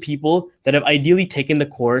proof from people that have ideally taken the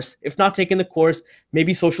course. If not taken the course,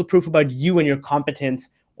 maybe social proof about you and your competence,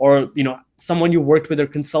 or someone you worked with or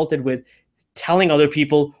consulted with, telling other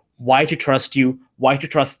people why to trust you, why to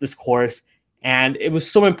trust this course. And it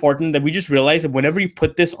was so important that we just realized that whenever you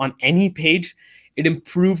put this on any page, it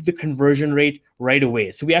improved the conversion rate right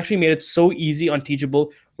away. So we actually made it so easy on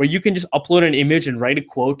Teachable, where you can just upload an image and write a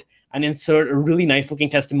quote and insert a really nice looking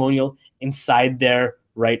testimonial inside there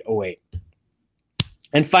right away.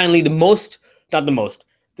 And finally, the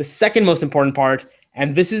second most important part,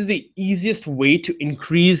 and this is the easiest way to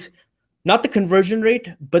increase not the conversion rate,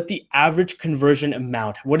 but the average conversion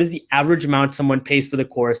amount. What is the average amount someone pays for the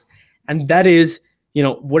course? And that is,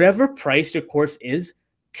 whatever price your course is,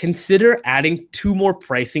 consider adding 2 more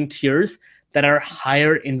pricing tiers that are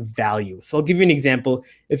higher in value. So I'll give you an example.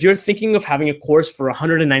 If you're thinking of having a course for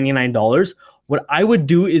 $199, what I would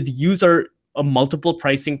do is use a multiple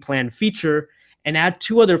pricing plan feature and add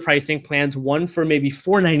 2 other pricing plans, one for maybe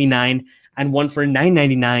 $499 and one for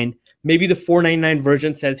 $999. Maybe the $499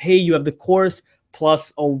 version says, hey, you have the course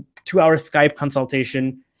plus a 2-hour Skype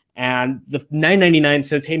consultation. And the $999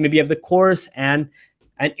 says, hey, maybe you have the course and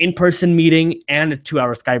an in-person meeting and a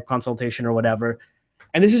 2-hour Skype consultation or whatever.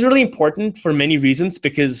 And this is really important for many reasons,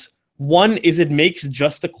 because one is it makes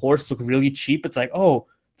just the course look really cheap. It's like, oh,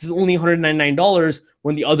 this is only $199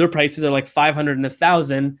 when the other prices are like $500 and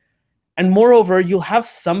 $1,000. And moreover, you'll have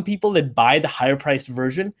some people that buy the higher priced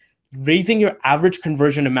version, raising your average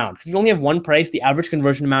conversion amount. Because if you only have one price, the average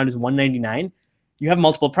conversion amount is $199. You have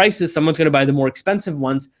multiple prices, someone's going to buy the more expensive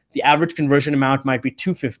ones. The average conversion amount might be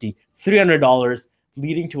 $250, $300,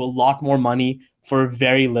 leading to a lot more money for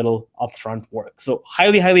very little upfront work. So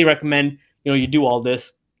highly recommend you do all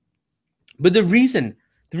this. But the reason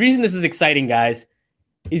this is exciting, guys,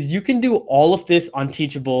 is you can do all of this on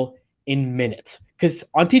Teachable in minutes. Because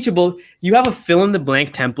on Teachable, you have a fill in the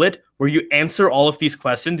blank template where you answer all of these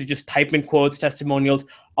questions. You just type in quotes, testimonials,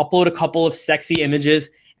 upload a couple of sexy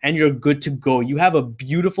images, and you're good to go. You have a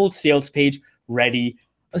beautiful sales page ready.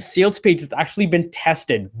 A sales page that's actually been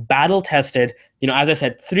tested, battle tested. As I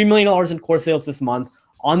said, $3 million in course sales this month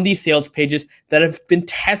on these sales pages that have been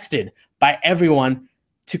tested by everyone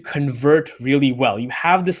to convert really well. You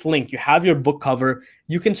have this link, you have your book cover,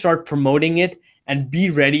 you can start promoting it and be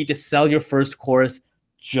ready to sell your first course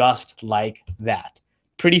just like that.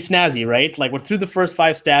 Pretty snazzy, right? Like, we're through the first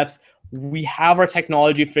 5 steps. We have our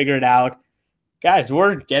technology figured out. Guys,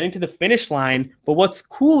 we're getting to the finish line. But what's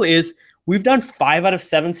cool is we've done 5 out of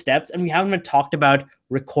 7 steps and we haven't even talked about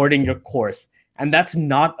recording your course. And that's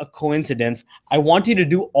not a coincidence. I want you to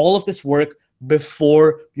do all of this work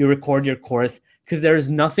before you record your course, because there is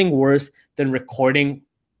nothing worse than recording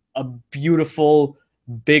a beautiful,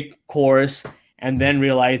 big course and then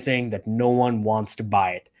realizing that no one wants to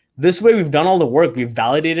buy it. This way, we've done all the work. We've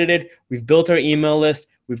validated it. We've built our email list.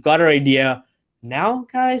 We've got our idea. Now,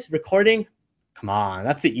 guys, recording, come on,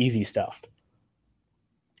 that's the easy stuff.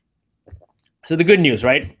 So the good news,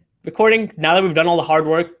 right? Recording, now that we've done all the hard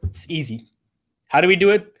work, it's easy. How do we do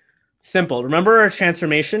it? Simple. Remember our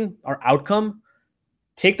transformation, our outcome?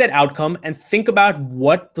 Take that outcome and think about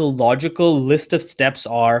what the logical list of steps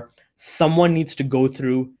are someone needs to go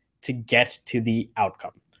through to get to the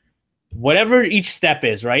outcome. Whatever each step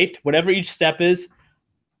is, right? Whatever each step is,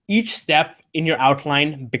 each step in your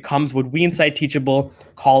outline becomes what we inside Teachable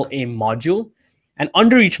call a module. And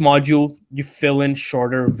under each module, you fill in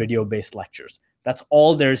shorter video-based lectures. That's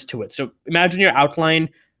all there is to it. So imagine your outline,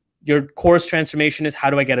 your course transformation is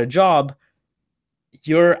how do I get a job?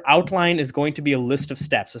 Your outline is going to be a list of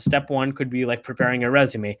steps. So step 1 could be like preparing a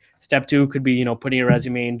resume. Step 2 could be, putting your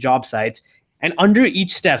resume in job sites. And under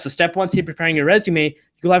each step, so step 1, say preparing your resume,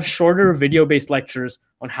 you'll have shorter video-based lectures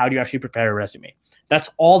on how do you actually prepare a resume.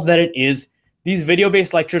 That's all that it is. These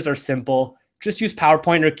video-based lectures are simple. Just use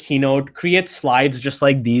PowerPoint or Keynote, create slides just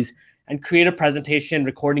like these, and create a presentation,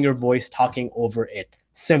 recording your voice, talking over it.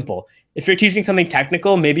 Simple. If you're teaching something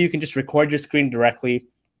technical, maybe you can just record your screen directly.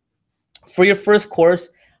 For your first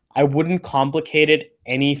course, I wouldn't complicate it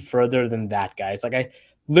any further than that, guys. Like, I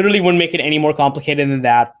literally wouldn't make it any more complicated than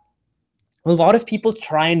that. A lot of people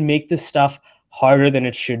try and make this stuff harder than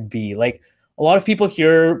it should be. Like, a lot of people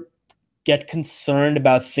here get concerned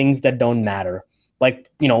about things that don't matter. Like,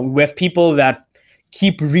 we have people that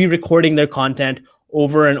keep re-recording their content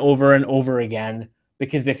over and over and over again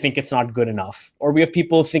because they think it's not good enough. Or we have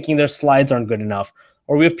people thinking their slides aren't good enough.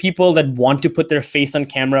 Or we have people that want to put their face on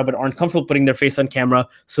camera but aren't comfortable putting their face on camera,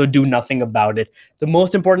 so do nothing about it. The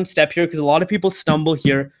most important step here, because a lot of people stumble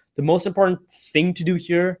here, the most important thing to do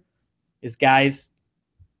here is, guys,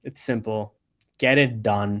 it's simple. Get it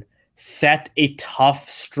done. Set a tough,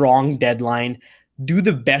 strong deadline. Do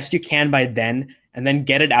the best you can by then, and then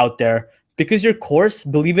get it out there. Because your course,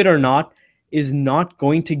 believe it or not, is not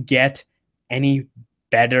going to get any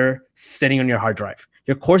better sitting on your hard drive.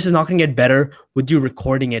 Your course is not going to get better with you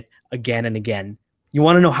recording it again and again. You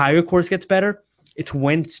want to know how your course gets better? It's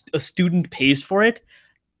when a student pays for it,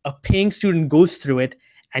 a paying student goes through it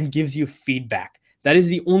and gives you feedback. That is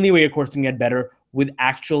the only way your course can get better, with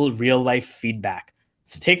actual real life feedback.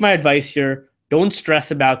 So take my advice here. Don't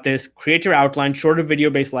stress about this. Create your outline, shorter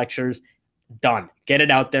video-based lectures. Done. Get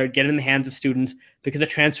it out there. Get it in the hands of students, because the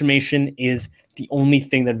transformation is the only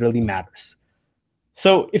thing that really matters.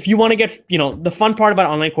 So if you want to get, the fun part about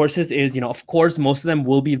online courses is, of course, most of them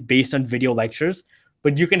will be based on video lectures,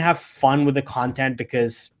 but you can have fun with the content,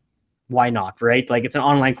 because why not, right? Like, it's an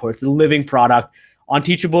online course, it's a living product. On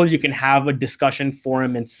Teachable, you can have a discussion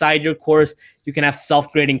forum inside your course. You can have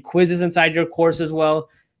self-grading quizzes inside your course as well.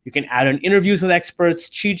 You can add on interviews with experts,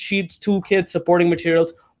 cheat sheets, toolkits, supporting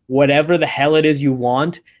materials, whatever the hell it is you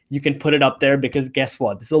want, you can put it up there, because guess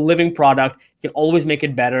what? This is a living product. You can always make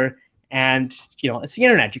it better. And, it's the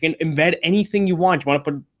internet. You can embed anything you want. You want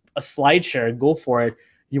to put a slide share, go for it.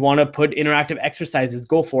 You want to put interactive exercises,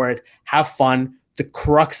 go for it. Have fun. The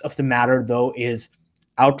crux of the matter, though, is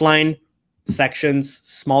outline, sections,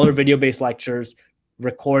 smaller video-based lectures,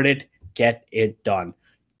 record it, get it done.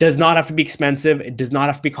 Does not have to be expensive. It does not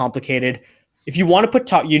have to be complicated. If you want to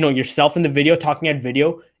put yourself in the video, talking at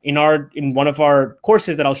video, in one of our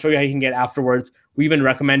courses that I'll show you how you can get afterwards, we even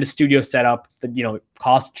recommend a studio setup that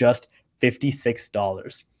costs just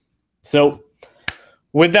 $56. So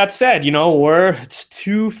with that said, it's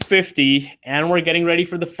 2:50 and we're getting ready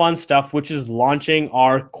for the fun stuff, which is launching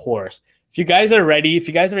our course. If you guys are ready, if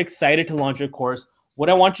you guys are excited to launch your course, what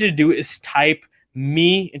I want you to do is type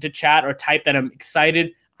me into chat, or type that I'm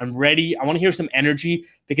excited, I'm ready. I want to hear some energy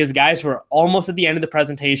because, guys, we're almost at the end of the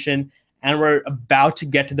presentation and we're about to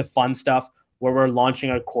get to the fun stuff where we're launching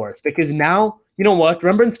our course. Because now, you know what?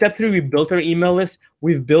 Remember in step 3, we built our email list.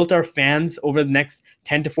 We've built our fans over the next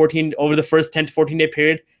 10 to 14, over the first 10 to 14 day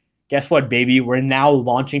period. Guess what, baby? We're now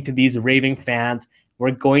launching to these raving fans.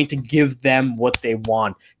 We're going to give them what they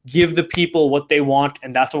want. Give the people what they want,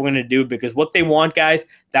 and that's what we're going to do, because what they want, guys,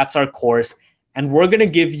 that's our course. And we're going to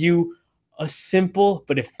give you a simple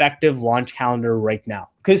but effective launch calendar right now.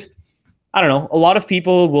 Because, I don't know, a lot of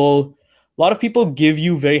people give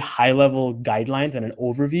you very high-level guidelines and an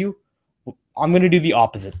overview. I'm going to do the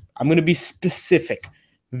opposite. I'm going to be specific,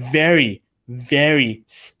 very, very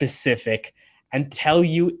specific, and tell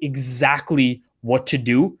you exactly what to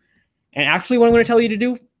do. And actually what I'm going to tell you to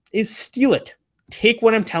do is steal it. Take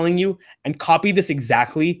what I'm telling you and copy this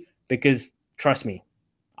exactly, because trust me,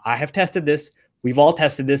 I have tested this. We've all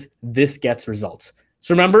tested this. This gets results.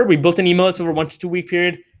 So remember, we built an email list over a 1 to 2 week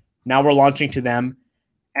period. Now we're launching to them.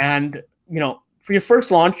 And, for your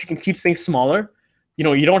first launch, you can keep things smaller.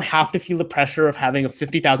 You don't have to feel the pressure of having a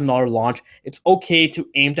 $50,000 launch. It's okay to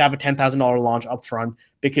aim to have a $10,000 launch upfront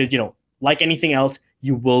because, like anything else,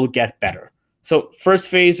 you will get better. So first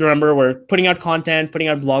phase, remember, we're putting out content, putting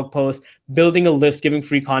out blog posts, building a list, giving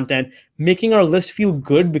free content, making our list feel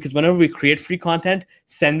good, because whenever we create free content,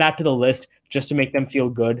 send that to the list just to make them feel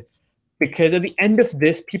good. Because at the end of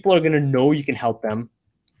this, people are going to know you can help them.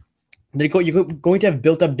 You're going to have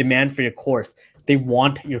built up demand for your course. They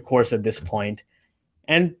want your course at this point.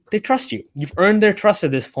 And they trust you. You've earned their trust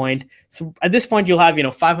at this point. So at this point, you'll have,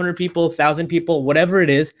 500 people, 1,000 people, whatever it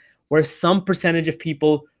is, where some percentage of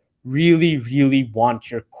people really, really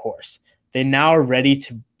want your course. They now are ready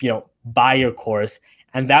to, buy your course.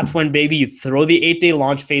 And that's when, baby, you throw the 8-day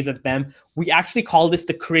launch phase at them. We actually call this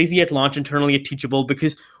the crazy at launch internally at Teachable,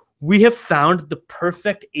 because we have found the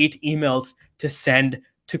perfect 8 emails to send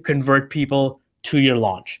to convert people to your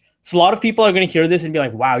launch. So a lot of people are going to hear this and be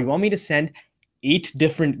like, wow, you want me to send 8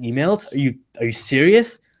 different emails? Are you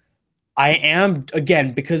serious? I am,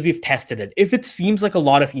 again, because we've tested it. If it seems like a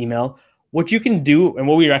lot of email, what you can do and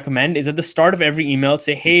what we recommend is at the start of every email,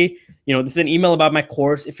 say, hey, this is an email about my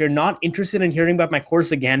course. If you're not interested in hearing about my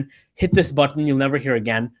course again, hit this button. You'll never hear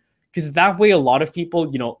again. Because that way, a lot of people,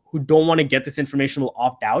 who don't want to get this information will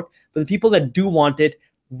opt out. But the people that do want it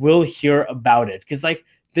will hear about it. Because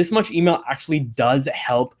this much email actually does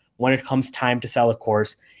help when it comes time to sell a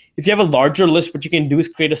course. If you have a larger list, what you can do is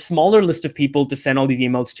create a smaller list of people to send all these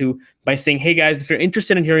emails to by saying, hey guys, if you're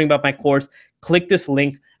interested in hearing about my course, click this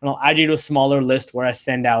link and I'll add you to a smaller list where I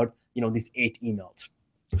send out, these 8 emails.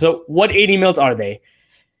 So what 8 emails are they?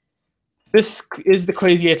 This is the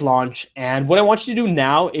Crazy 8 launch. And what I want you to do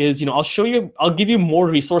now is, I'll give you more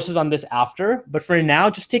resources on this after, but for now,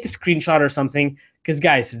 just take a screenshot or something. Because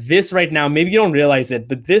guys, this right now, maybe you don't realize it,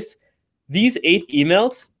 but these 8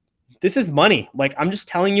 emails, this is money. I'm just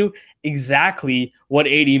telling you exactly what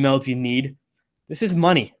 8 emails you need. This is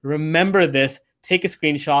money. Remember this. Take a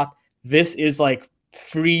screenshot. This is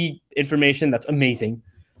free information that's amazing.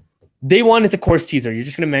 Day 1 is a course teaser. You're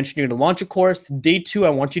just going to mention you're going to launch a course. Day 2, I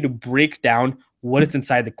want you to break down what is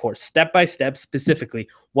inside the course, step by step, specifically.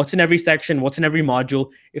 What's in every section? What's in every module?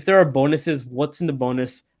 If there are bonuses, what's in the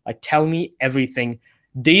bonus? Tell me everything.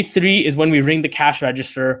 Day 3 is when we ring the cash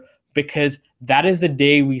register, because that is the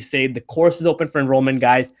day we say the course is open for enrollment,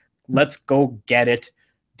 guys. Let's go get it.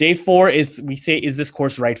 Day 4 is we say, is this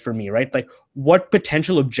course right for me, right? What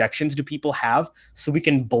potential objections do people have so we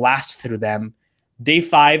can blast through them? Day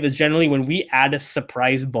 5 is generally when we add a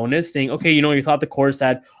surprise bonus saying, okay, you thought the course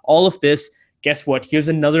had all of this. Guess what? Here's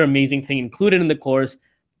another amazing thing included in the course,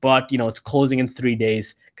 but it's closing in 3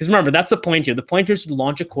 days. Because remember, that's the point here. The point here is to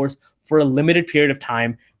launch a course for a limited period of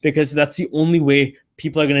time, because that's the only way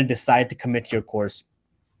people are going to decide to commit to your course.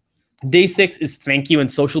 Day 6 is thank you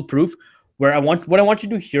and social proof, where what I want you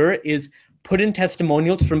to do here is put in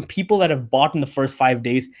testimonials from people that have bought in the first 5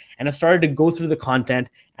 days and have started to go through the content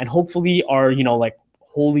and hopefully are,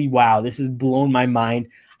 holy wow, this has blown my mind.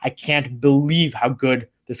 I can't believe how good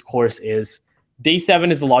this course is. Day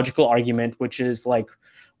 7 is the logical argument, which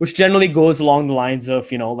generally goes along the lines of,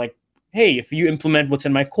 hey, if you implement what's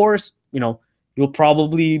in my course, you'll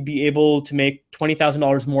probably be able to make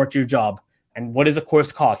 $20,000 more at your job. And what does a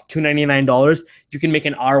course cost? $299. You can make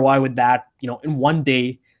an ROI with that, in 1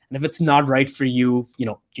 day. And if it's not right for you,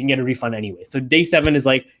 you can get a refund anyway. So day 7 is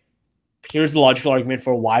here's the logical argument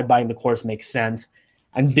for why buying the course makes sense.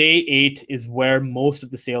 And day 8 is where most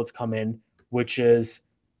of the sales come in, which is,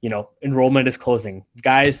 enrollment is closing.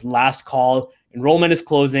 Guys, last call, enrollment is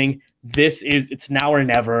closing. It's now or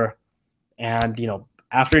never. And,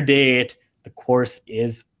 after day 8, the course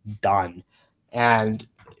is done. And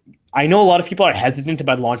I know a lot of people are hesitant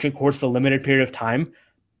about launching a course for a limited period of time,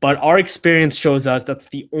 but our experience shows us that's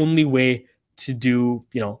the only way to do,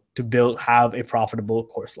 to have a profitable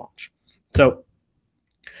course launch. So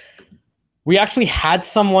we actually had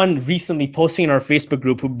someone recently posting in our Facebook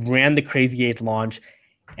group who ran the Crazy 8 launch,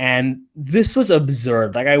 and this was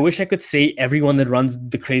absurd. Like, I wish I could say everyone that runs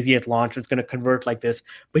the Crazy 8 launch is going to convert like this,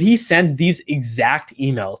 but he sent these exact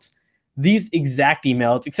emails,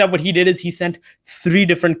 except what he did is he sent 3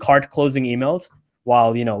 different cart closing emails,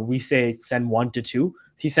 while, we say send 1 to 2.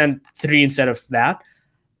 So he sent 3 instead of that.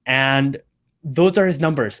 And those are his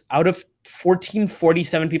numbers. Out of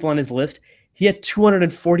 1,447 people on his list, he had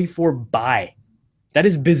 244 buy. That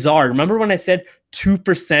is bizarre. Remember when I said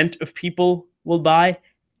 2% of people will buy?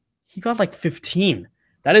 He got like 15.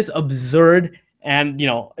 That is absurd. And,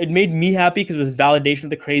 it made me happy because it was validation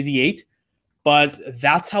of the Crazy 8. But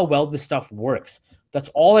that's how well this stuff works. That's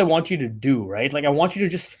all I want you to do, right? Like, I want you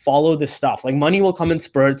to just follow this stuff. Like, money will come in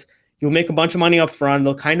spurts. You'll make a bunch of money up front.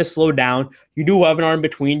 They'll kind of slow down. You do a webinar in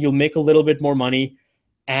between. You'll make a little bit more money.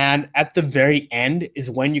 And at the very end is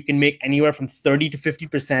when you can make anywhere from 30 to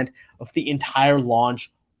 50% of the entire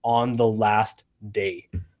launch on the last day.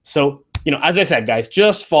 So, as I said, guys,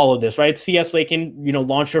 just follow this, right? CS Lakin,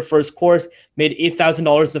 launched her first course, made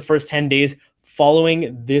 $8,000 in the first 10 days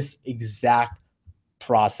following this exact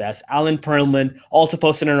process. Alan Perlman also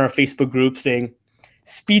posted in our Facebook group saying,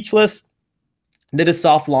 speechless, did a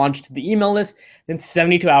soft launch to the email list, in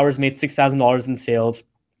 72 hours made $6,000 in sales.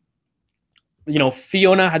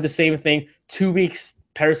 Fiona had the same thing, 2 weeks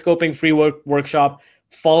periscoping free workshop,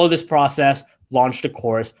 follow this process, launched a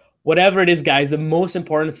course. Whatever it is, guys, the most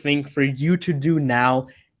important thing for you to do now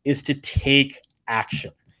is to take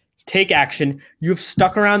action. Take action. You've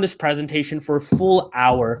stuck around this presentation for a full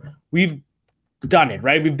hour. We've done it,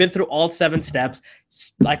 right? We've been through all 7 steps.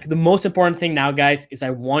 Like, the most important thing now, guys, is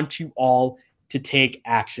I want you all to take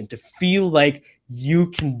action, to feel like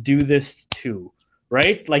you can do this too.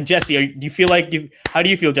 Right? Like, Jesse, do you feel like how do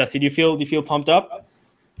you feel, Jesse? Do you feel pumped up?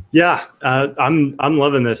 Yeah, I'm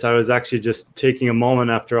loving this. I was actually just taking a moment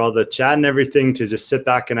after all the chat and everything to just sit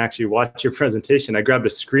back and actually watch your presentation. I grabbed a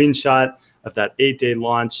screenshot of that 8-day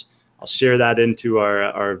launch. I'll share that into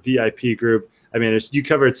our VIP group. I mean, you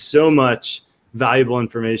covered so much valuable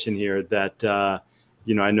information here that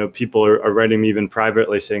I know people are writing me even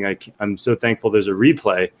privately saying I'm so thankful there's a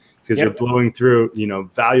replay, because you're blowing through,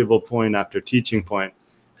 valuable point after teaching point.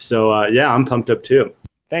 So yeah, I'm pumped up too.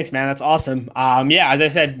 Thanks, man. That's awesome. Yeah, as I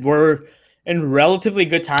said, we're in relatively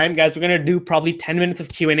good time, guys. We're gonna do probably 10 minutes of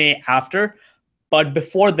Q&A after, but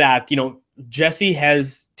before that, Jesse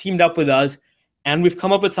has teamed up with us, and we've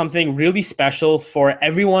come up with something really special for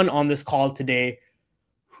everyone on this call today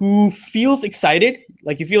who feels excited.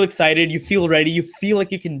 Like, you feel excited, you feel ready, you feel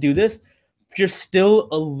like you can do this. You're still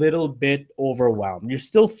a little bit overwhelmed. You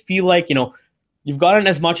still feel like, you've gotten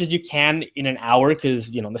as much as you can in an hour,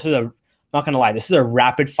 because, this is not going to lie, this is a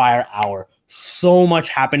rapid fire hour. So much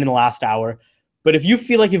happened in the last hour. But if you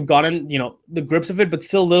feel like you've gotten, the grips of it, but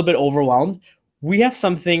still a little bit overwhelmed, we have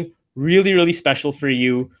something really, really special for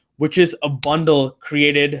you, which is a bundle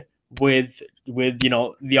created with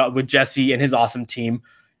Jesse and his awesome team.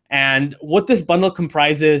 And what this bundle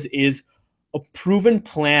comprises is a proven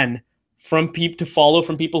plan from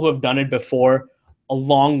people who have done it before,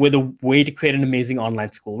 along with a way to create an amazing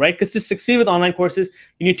online school, right? Because to succeed with online courses,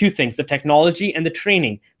 you need 2 things, the technology and the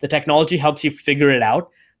training. The technology helps you figure it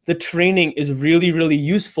out. The training is really, really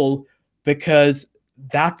useful because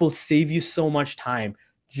that will save you so much time,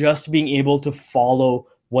 just being able to follow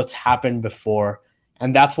what's happened before.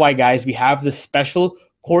 And that's why, guys, we have this special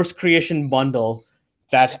course creation bundle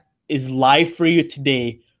that is live for you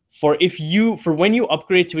today for when you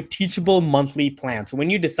upgrade to a Teachable monthly plan. So when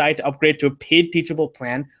you decide to upgrade to a paid Teachable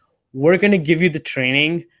plan, we're going to give you the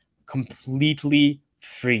training completely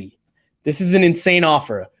free. This is an insane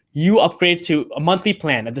offer. You upgrade to a monthly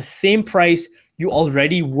plan at the same price you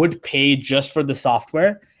already would pay just for the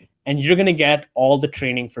software, and you're going to get all the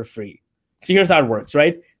training for free. So here's how it works,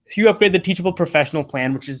 right? So you upgrade the Teachable Professional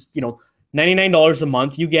plan, which is, $99 a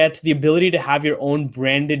month. You get the ability to have your own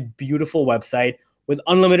branded, beautiful website with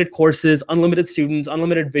unlimited courses, unlimited students,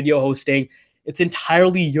 unlimited video hosting. It's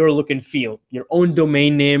entirely your look and feel, your own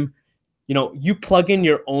domain name. You plug in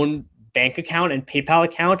your own bank account and PayPal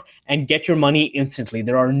account and get your money instantly.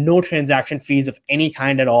 There are no transaction fees of any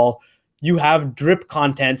kind at all. You have drip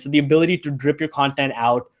content, so the ability to drip your content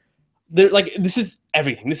out. This is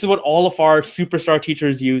everything. This is what all of our superstar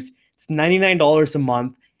teachers use. It's $99 a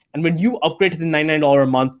month. And when you upgrade to the $99 a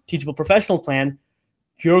month Teachable Professional plan,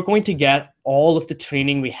 you're going to get all of the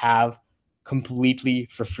training we have completely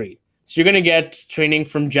for free. So you're going to get training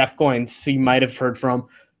from Jeff Goins, who you might have heard from,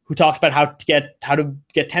 who talks about how to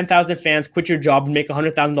get 10,000 fans, quit your job, and make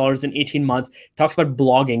 $100,000 in 18 months. He talks about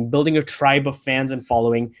blogging, building a tribe of fans and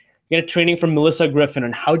following. You get a training from Melissa Griffin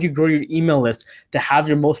on how do you grow your email list to have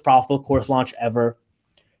your most profitable course launch ever.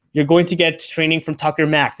 You're going to get training from Tucker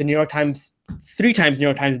Max, the New York Times, 3 times New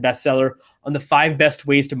York Times bestseller, on the 5 best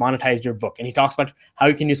ways to monetize your book. And he talks about how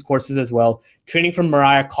you can use courses as well. Training from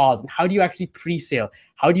Mariah Cause, and how do you actually pre-sale?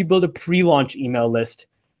 How do you build a pre-launch email list?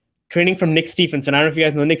 Training from Nick Stephenson. I don't know if you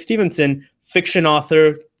guys know Nick Stephenson, fiction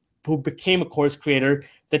author who became a course creator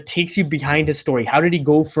that takes you behind his story. How did he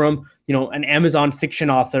go from, an Amazon fiction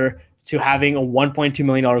author to having a $1.2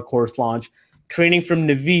 million course launch? Training from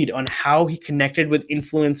Naveed on how he connected with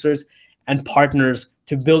influencers and partners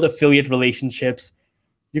to build affiliate relationships.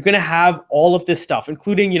 You're going to have all of this stuff,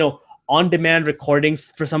 including, on-demand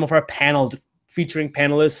recordings for some of our panels featuring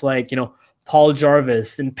panelists like, Paul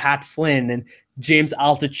Jarvis and Pat Flynn and James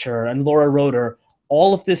Altucher and Laura Roeder.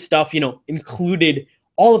 All of this stuff, included,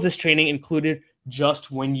 all of this training included just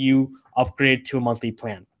when you upgrade to a monthly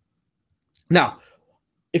plan. Now,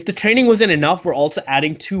 if the training wasn't enough, we're also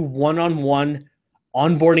adding 2 one-on-one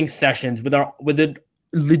onboarding sessions with a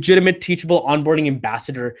legitimate Teachable onboarding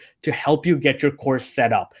ambassador to help you get your course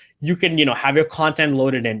set up. You can, have your content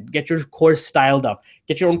loaded in, get your course styled up,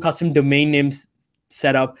 get your own custom domain names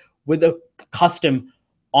set up with a custom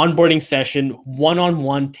onboarding session,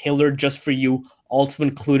 one-on-one, tailored just for you, also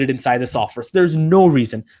included inside the software. So there's no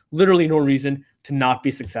reason, literally no reason to not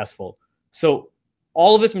be successful. So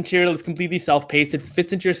all of this material is completely self-paced. It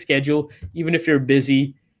fits into your schedule, even if you're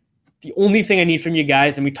busy. The only thing I need from you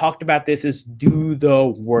guys, and we talked about this, is do the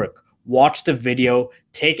work. Watch the video,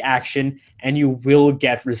 take action, and you will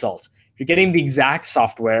get results. You're getting the exact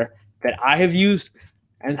software that I have used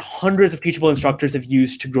and hundreds of Teachable instructors have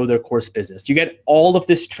used to grow their course business. You get all of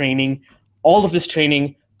this training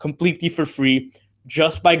completely for free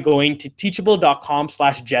just by going to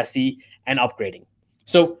teachable.com/Jesse and upgrading.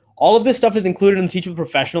 So all of this stuff is included in the Teachable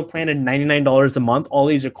Professional Plan at $99 a month, all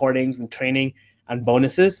these recordings and training and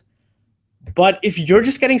bonuses. But if you're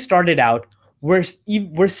just getting started out, we're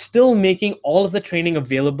still making all of the training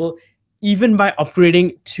available even by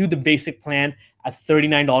upgrading to the basic plan at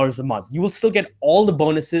 $39 a month. You will still get all the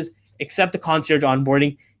bonuses except the concierge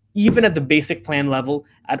onboarding, even at the basic plan level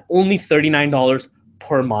at only $39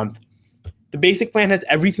 per month. The basic plan has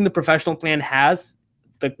everything the professional plan has,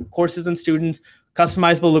 the courses and students,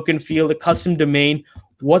 customizable look and feel, the custom domain.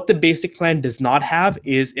 What the basic plan does not have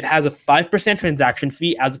is it has a 5% transaction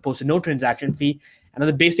fee as opposed to no transaction fee. And on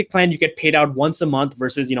the basic plan, you get paid out once a month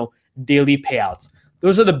versus, daily payouts.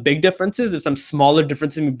 Those are the big differences. There's some smaller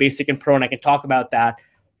differences in basic and pro, and I can talk about that.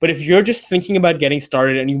 But if you're just thinking about getting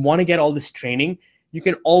started and you want to get all this training, you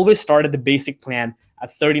can always start at the basic plan at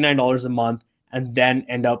 $39 a month and then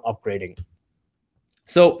end up upgrading.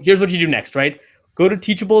 So here's what you do next, right? Go to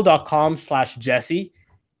teachable.com/Jesse.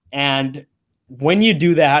 And when you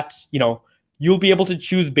do that, you'll be able to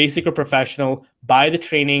choose basic or professional, buy the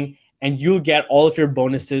training, and you'll get all of your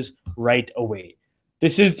bonuses right away.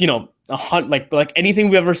 This is, like anything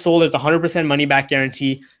we ever sold is 100% money back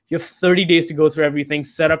guarantee. You have 30 days to go through everything,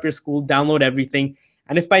 set up your school, download everything.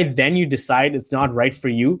 And if by then you decide it's not right for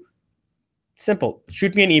you, simple,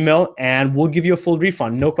 shoot me an email and we'll give you a full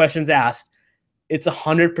refund. No questions asked. It's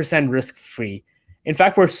 100% risk-free. In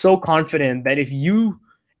fact, we're so confident that if you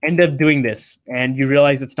end up doing this and you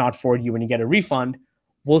realize it's not for you and you get a refund,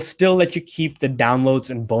 we'll still let you keep the downloads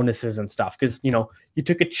and bonuses and stuff because, you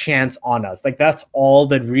took a chance on us. Like that's all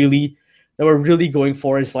that we're really going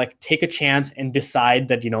for is like take a chance and decide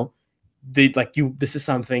that, this is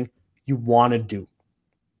something you want to do.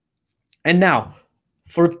 And now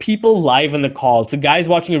for people live on the call, so guys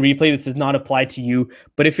watching a replay, this does not apply to you,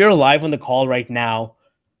 but if you're live on the call right now,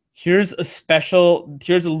 here's a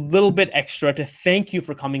little bit extra to thank you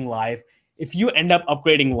for coming live. If you end up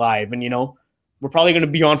upgrading live and, we're probably going to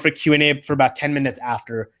be on for Q&A for about 10 minutes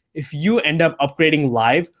after. If you end up upgrading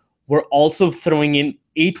live, we're also throwing in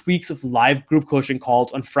 8 weeks of live group coaching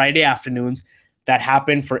calls on Friday afternoons that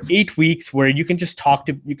happen for 8 weeks where you can just talk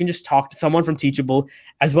to someone from Teachable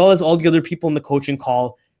as well as all the other people in the coaching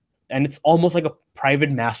call. And it's almost like a private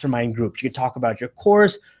mastermind group. You can talk about your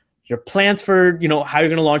course, your plans for, how you're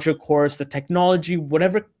going to launch your course, the technology,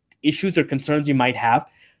 whatever issues or concerns you might have,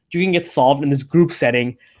 you can get solved in this group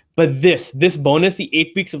setting. But this bonus, the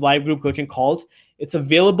 8 weeks of live group coaching calls, it's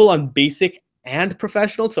available on basic and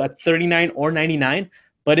professional, so at $39 or $99,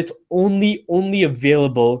 but it's only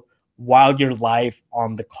available while you're live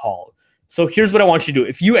on the call. So here's what I want you to do.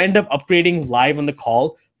 If you end up upgrading live on the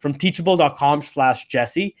call from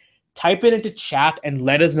teachable.com/Jesse, type it into chat and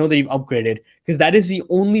let us know that you've upgraded, because that is the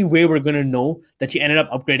only way we're going to know that you ended up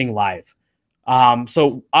upgrading live.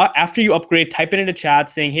 So after you upgrade, type it into chat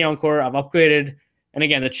saying, hey, Ankur, I've upgraded. And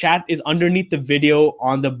again, the chat is underneath the video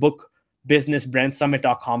on the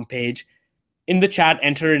bookbusinessbrandsummit.com page. In the chat,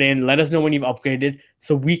 enter it in, let us know when you've upgraded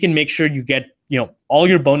so we can make sure you get, all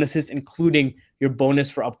your bonuses, including your bonus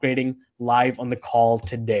for upgrading live on the call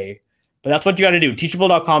today. But that's what you got to do.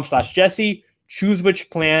 Teachable.com/Jesse, choose which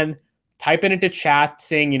plan, type it into chat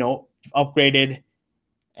saying, upgraded,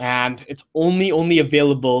 and it's only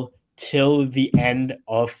available till the end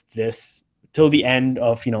of this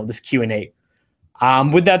Q&A.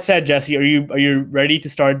 With that said, Jesse, are you ready to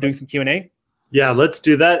start doing some Q&A? Yeah, let's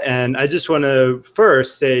do that. And I just want to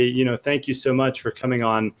first say, thank you so much for coming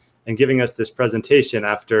on and giving us this presentation.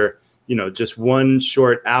 After, just one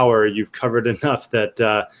short hour, you've covered enough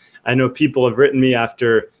that I know people have written me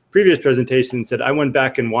after previous presentations, said, I went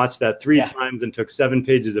back and watched that 3 times and took 7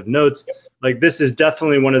 pages of notes. Like, this is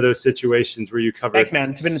definitely one of those situations where you covered Thanks,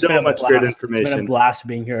 man. It's been much great information. It's been a blast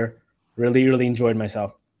being here. Really, really enjoyed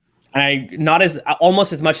myself. And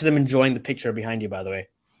almost as much as I'm enjoying the picture behind you, by the way.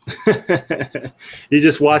 He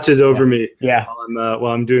just watches over me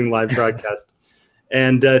while I'm doing live broadcast.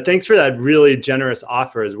 And thanks for that really generous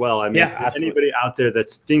offer as well. I mean, for anybody out there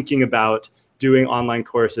that's thinking about doing online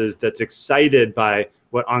courses, that's excited by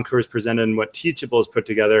what Ankur has presented and what Teachable has put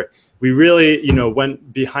together, we really,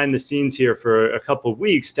 went behind the scenes here for a couple of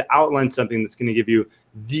weeks to outline something that's going to give you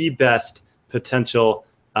the best potential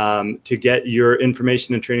to get your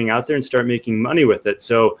information and training out there and start making money with it.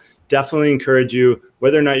 So definitely encourage you,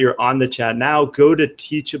 whether or not you're on the chat now, go to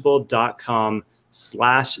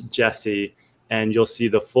teachable.com/Jesse and you'll see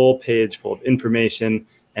the full page full of information,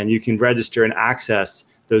 and you can register and access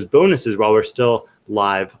those bonuses while we're still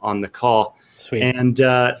live on the call. Sweet. And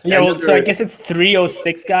so I guess it's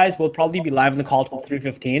 3:06, guys. We'll probably be live on the call till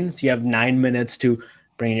 3:15. So you have 9 minutes to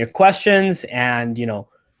bring in your questions and,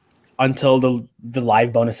 until the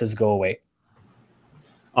live bonuses go away.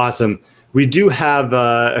 Awesome. We do have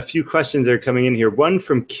a few questions that are coming in here. One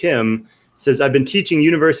from Kim says, I've been teaching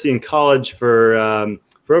university and college for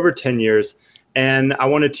over 10 years, and I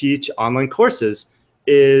want to teach online courses.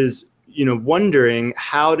 Is, wondering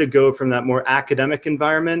how to go from that more academic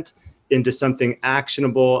environment into something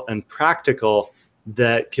actionable and practical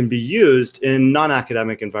that can be used in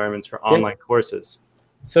non-academic environments for online courses.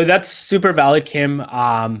 So that's super valid, Kim.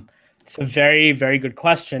 It's a very, very good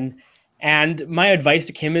question. And my advice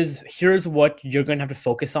to Kim is, here's what you're going to have to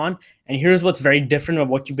focus on. And here's what's very different about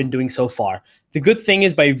what you've been doing so far. The good thing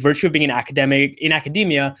is, by virtue of being in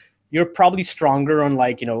academia, you're probably stronger on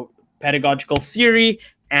pedagogical theory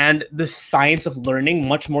and the science of learning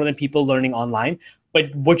much more than people learning online.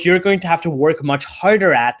 But what you're going to have to work much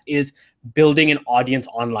harder at is building an audience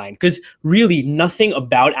online, because really nothing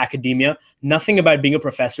about academia, nothing about being a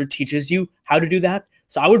professor teaches you how to do that.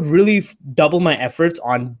 So I would really double my efforts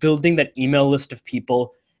on building that email list of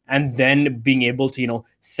people and then being able to,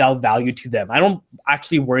 sell value to them. I don't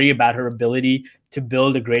actually worry about her ability to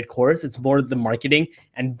build a great course. It's more the marketing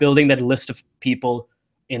and building that list of people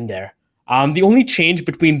in there. The only change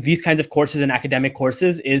between these kinds of courses and academic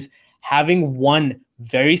courses is having one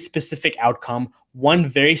very specific outcome, one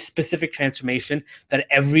very specific transformation that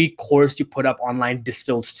every course you put up online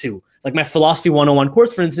distills to. Like my Philosophy 101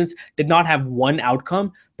 course, for instance, did not have one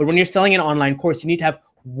outcome, but when you're selling an online course, you need to have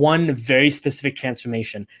one very specific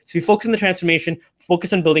transformation. So you focus on the transformation,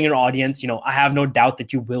 focus on building your audience. I have no doubt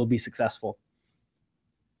that you will be successful.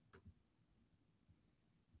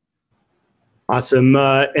 Awesome.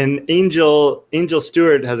 And Angel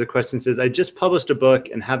Stewart has a question, says, I just published a book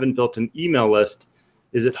and haven't built an email list.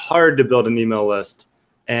 Is it hard to build an email list?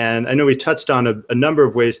 And I know we touched on a number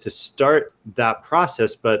of ways to start that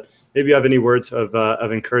process, but maybe you have any words of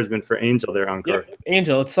encouragement for Angel there, Ankur. Yeah,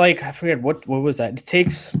 Angel, it's like, I forget, what was that?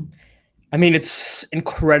 It's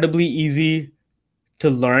incredibly easy to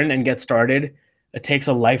learn and get started. It takes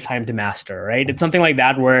a lifetime to master, right? It's something like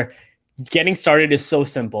that where getting started is so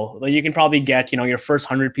simple. Like you can probably get, your first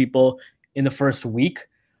 100 people in the first week.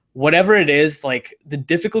 Whatever it is, like the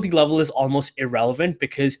difficulty level is almost irrelevant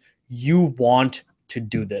because you want to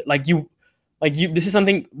do that. This is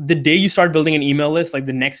something, the day you start building an email list, like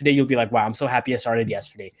the next day you'll be like, wow, I'm so happy I started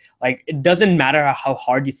yesterday. Like it doesn't matter how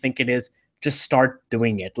hard you think it is, just start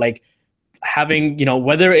doing it. Like having, I don't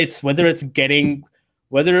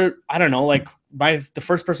know, like the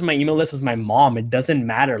first person on my email list was my mom. It doesn't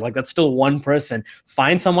matter. Like that's still one person.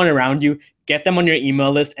 Find someone around you, get them on your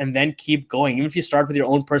email list, and then keep going. Even if you start with your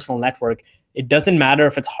own personal network, it doesn't matter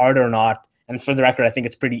if it's hard or not. And for the record, I think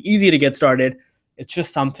it's pretty easy to get started. It's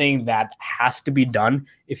just something that has to be done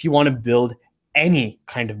if you want to build any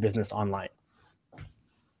kind of business online.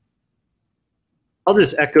 I'll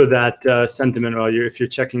just echo that sentiment while if you're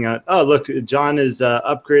checking out. Oh, look, John is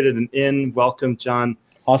upgraded and in. Welcome, John.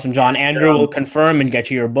 Awesome, John. Andrew will confirm and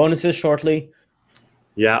get you your bonuses shortly.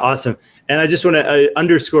 Yeah, awesome. And I just want to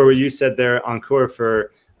underscore what you said there, Ankur,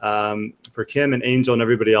 for Kim and Angel and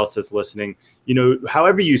everybody else that's listening. You know,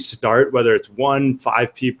 however you start, whether it's 1,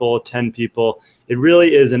 5 people, 10 people, it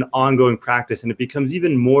really is an ongoing practice, and it becomes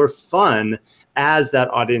even more fun as that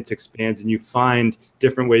audience expands and you find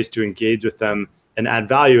different ways to engage with them and add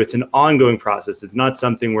value. It's an ongoing process. It's not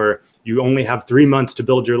something where you only have 3 months to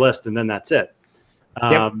build your list and then that's it.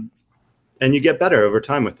 Yep. And you get better over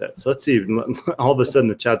time with it. So let's see, all of a sudden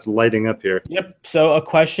the chat's lighting up here. Yep. So a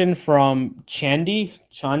question from Chandi,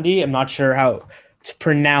 I'm not sure how it's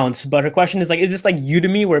pronounced, but her question is like, is this like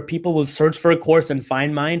Udemy where people will search for a course and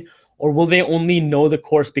find mine, or will they only know the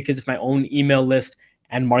course because of my own email list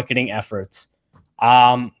and marketing efforts?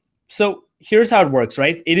 So here's how it works,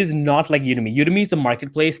 right? It is not like Udemy. Udemy is a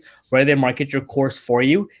marketplace where they market your course for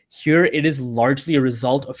you. Here, it is largely a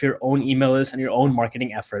result of your own email list and your own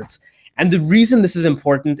marketing efforts. And the reason this is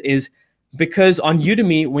important is because on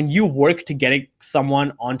Udemy, when you work to get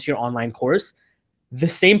someone onto your online course, the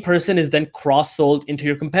same person is then cross-sold into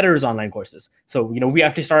your competitors' online courses. So, you know, we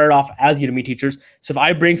actually started off as Udemy teachers. So if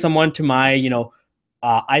I bring someone to my,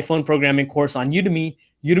 iPhone programming course on Udemy,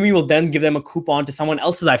 Udemy will then give them a coupon to someone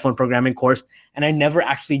else's iPhone programming course, and I never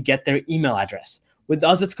actually get their email address. With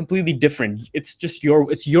us, it's completely different. It's just your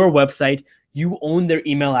website. You own their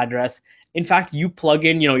email address. In fact, you plug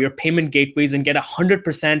in, your payment gateways and get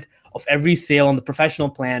 100% of every sale on the professional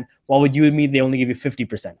plan, while with Udemy, they only give you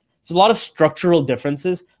 50%. So a lot of structural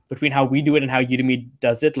differences between how we do it and how Udemy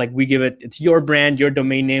does it. Like we give it, it's your brand, your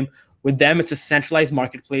domain name. With them, it's a centralized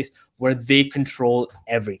marketplace where they control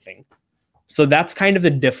everything. So that's kind of the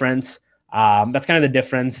difference. That's kind of the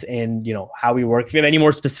difference in, how we work. If you have any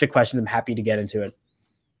more specific questions, I'm happy to get into it.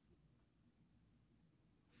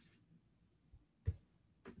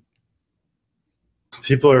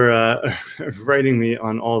 People are writing me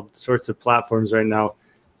on all sorts of platforms right now.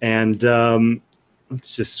 And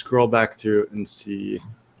let's just scroll back through and see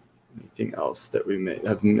anything else that we may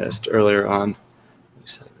have missed earlier on.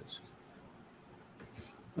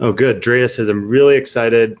 Oh, good. Drea says, I'm really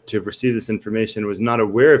excited to have received this information. Was not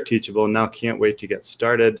aware of Teachable. Now can't wait to get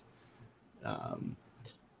started. And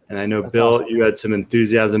I know, that's Bill, awesome. You had some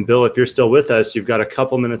enthusiasm. Bill, if you're still with us, you've got a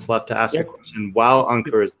couple minutes left to ask a question while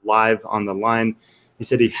Ankur is live on the line. He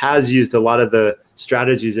said he has used a lot of the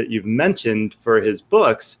strategies that you've mentioned for his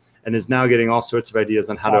books and is now getting all sorts of ideas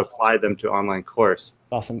on how to apply them to online course.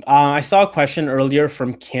 Awesome. I saw a question earlier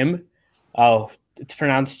from Kim. Oh, it's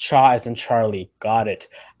pronounced Cha as in Charlie. Got it.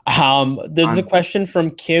 There's a question from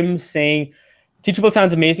Kim saying, Teachable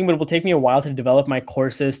sounds amazing, but it will take me a while to develop my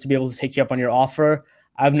courses to be able to take you up on your offer.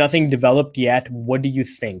 I have nothing developed yet. What do you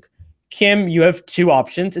think? Kim, you have 2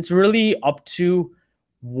 options. It's really up to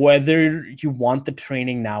whether you want the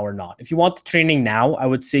training now or not. If you want the training now, I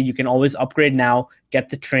would say you can always upgrade now, get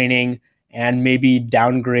the training, and maybe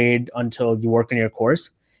downgrade until you work on your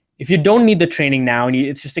course. If you don't need the training now, and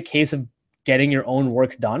it's just a case of getting your own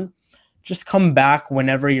work done, just come back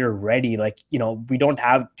whenever you're ready. Like, you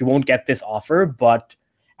won't get this offer, but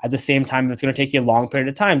at the same time, if it's going to take you a long period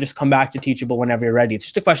of time, just come back to Teachable whenever you're ready. It's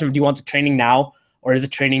just a question of, do you want the training now, or is the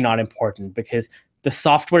training not important? Because the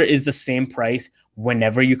software is the same price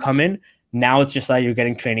whenever you come in. Now it's just that you're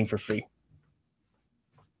getting training for free.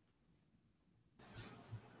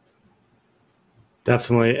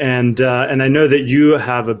 Definitely. And I know that you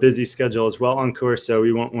have a busy schedule as well, Ankur, so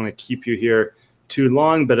we won't want to keep you here too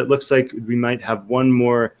long, but it looks like we might have one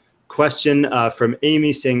more question from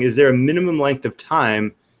Amy saying, is there a minimum length of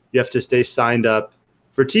time you have to stay signed up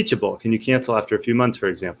for Teachable? Can you cancel after a few months, for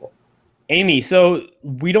example? Amy, so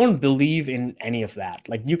we don't believe in any of that.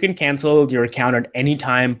 Like, you can cancel your account at any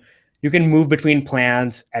time. You can move between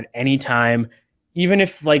plans at any time. Even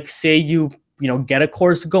if, like, say you get a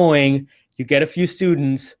course going, you get a few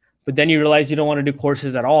students, but then you realize you don't want to do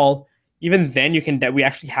courses at all. Even then, we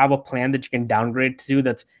actually have a plan that you can downgrade to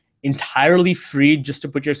that's entirely free, just to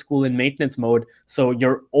put your school in maintenance mode, so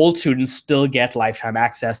your old students still get lifetime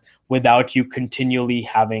access without you continually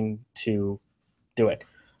having to do it.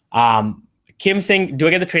 Kim saying, do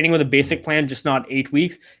I get the training with a basic plan, just not 8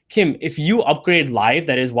 weeks? Kim, if you upgrade live,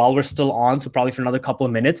 that is while we're still on, so probably for another couple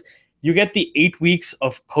of minutes, you get the 8 weeks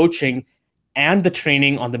of coaching and the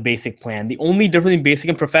training on the basic plan. The only difference between basic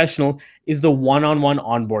and professional is the one-on-one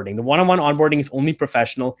onboarding. The one-on-one onboarding is only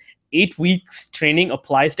professional. 8 weeks training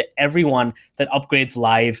applies to everyone that upgrades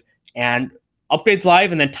live, and upgrades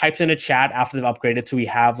live and then types in a chat after they've upgraded, so we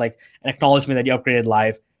have like an acknowledgement that you upgraded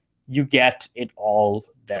live, you get it all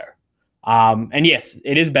there. And yes,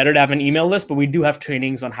 it is better to have an email list, but we do have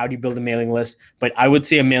trainings on how do you build a mailing list. But I would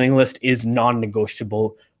say a mailing list is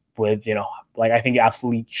non-negotiable with, like, I think you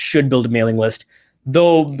absolutely should build a mailing list.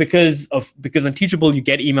 Though because on Teachable you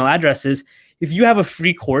get email addresses, if you have a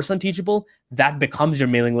free course on Teachable, that becomes your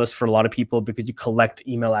mailing list for a lot of people because you collect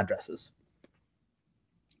email addresses.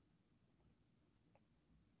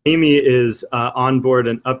 Amy is on board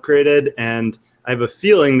and upgraded, and I have a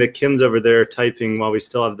feeling that Kim's over there typing while we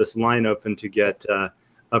still have this line open to get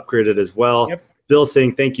upgraded as well. Yep. Bill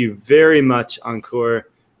saying thank you very much, Ankur.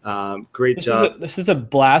 Great job. This is a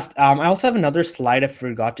blast. I also have another slide I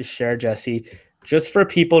forgot to share, Jesse, just for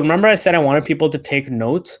people. Remember I said I wanted people to take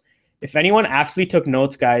notes? If anyone actually took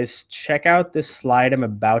notes, guys, check out this slide I'm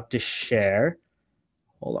about to share.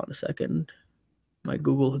 Hold on a second. My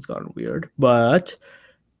Google has gone weird, but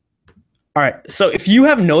all right. So if you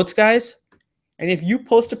have notes, guys, and if you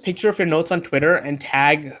post a picture of your notes on Twitter and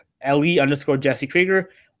tag LE_Jesse Krieger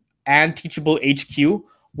and Teachable HQ,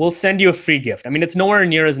 we'll send you a free gift. I mean, it's nowhere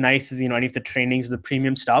near as nice as, any of the trainings or the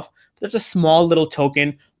premium stuff. There's a small little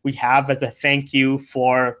token we have as a thank you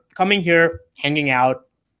for coming here, hanging out.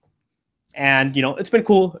 And, it's been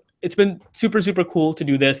cool. It's been super, super cool to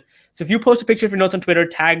do this. So if you post a picture of your notes on Twitter,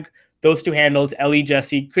 tag those two handles,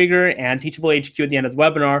 Jesse Krieger and Teachable HQ at the end of the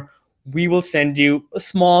webinar, we will send you a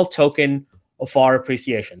small token of our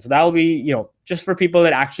appreciation. So that will be, just for people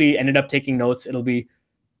that actually ended up taking notes. It'll be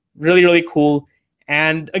really, really cool.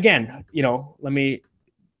 And again,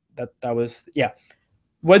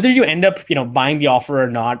 whether you end up, buying the offer or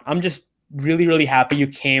not, I'm just really, really happy you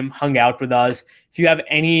came, hung out with us. If you have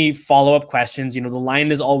any follow-up questions, the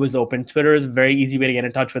line is always open. Twitter is a very easy way to get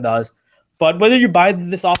in touch with us. But whether you buy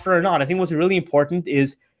this offer or not, I think what's really important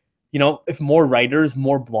is, if more writers,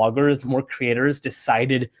 more bloggers, more creators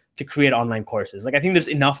decided to create online courses. Like, I think there's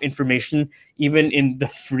enough information, even in the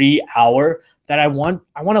free hour, that I want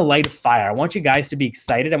to light a fire. I want you guys to be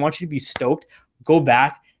excited. I want you to be stoked. Go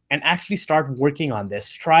back and actually start working on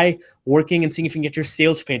this. Try working and seeing if you can get your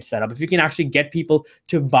sales page set up, if you can actually get people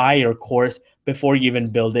to buy your course before you even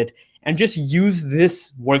build it. And just use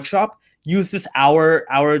this workshop, use this hour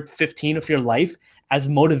 15 of your life as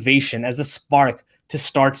motivation, as a spark to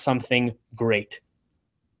start something great.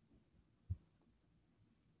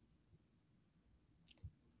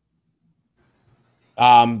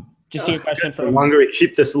 Just a question for the longer we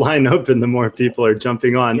keep this line open, the more people are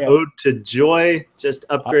jumping on. Yeah. Ode to Joy just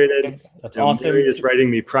upgraded. That's awesome. Mary is writing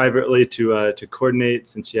me privately to coordinate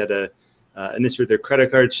since she had an issue with her credit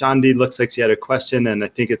card. Shandi looks like she had a question, and I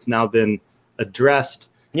think it's now been addressed.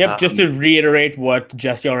 Yep. Just to reiterate what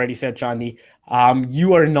Jesse already said, Shandi,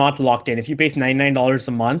 you are not locked in. If you pay $99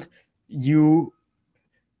 a month, you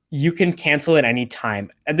can cancel at any time.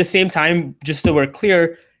 At the same time, just so we're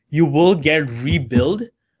clear, you will get rebilled,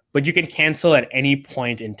 but you can cancel at any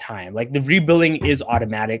point in time. Like, the rebilling is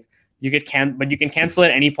automatic. But you can cancel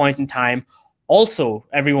at any point in time. Also,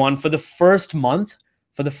 everyone, for the first month,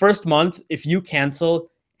 if you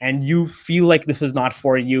cancel and you feel like this is not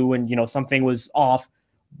for you and something was off,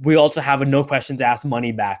 we also have a no questions asked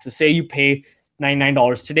money back. So say you pay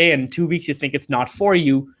 $99 today and in 2 weeks you think it's not for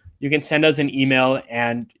you, you can send us an email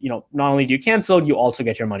and not only do you cancel, you also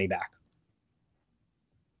get your money back.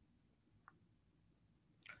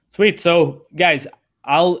 Sweet. So guys,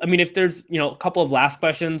 if there's a couple of last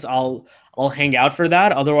questions, I'll hang out for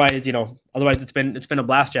that. Otherwise, it's been a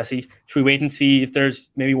blast, Jesse. Should we wait and see if there's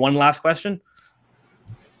maybe one last question?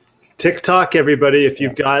 TikTok, everybody, if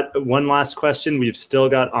you've got one last question, we've still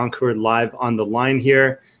got Ankur live on the line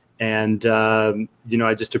here. And,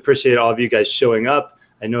 I just appreciate all of you guys showing up.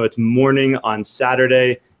 I know it's morning on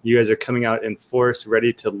Saturday. You guys are coming out in force,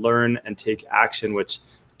 ready to learn and take action, which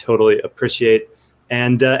I totally appreciate.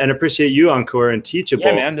 And appreciate you, Ankur, and Teachable.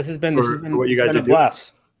 Yeah, man, this has been what you guys are doing.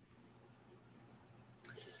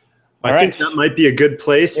 I think that might be a good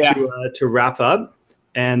place to wrap up,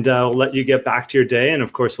 and we'll let you get back to your day. And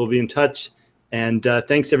of course, we'll be in touch. And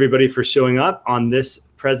thanks everybody for showing up on this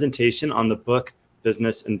presentation on the Book,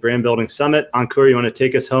 Business, and Brand Building Summit. Ankur, you want to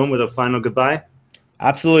take us home with a final goodbye?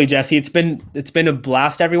 Absolutely, Jesse. It's been a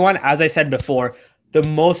blast, everyone. As I said before, the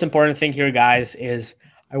most important thing here, guys, is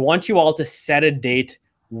I want you all to set a date,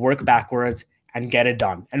 work backwards, and get it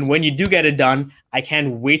done. And when you do get it done, I can't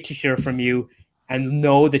wait to hear from you and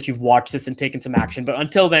know that you've watched this and taken some action. But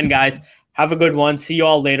until then, guys, have a good one. See you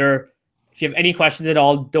all later. If you have any questions at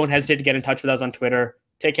all, don't hesitate to get in touch with us on Twitter.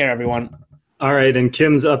 Take care, everyone. All right, and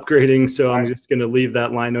Kim's upgrading, so I'm just going to leave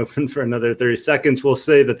that line open for another 30 seconds. We'll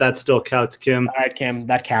say that still counts, Kim. All right, Kim,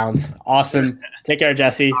 that counts. Awesome. Take care,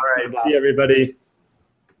 Jesse. All right, see everybody.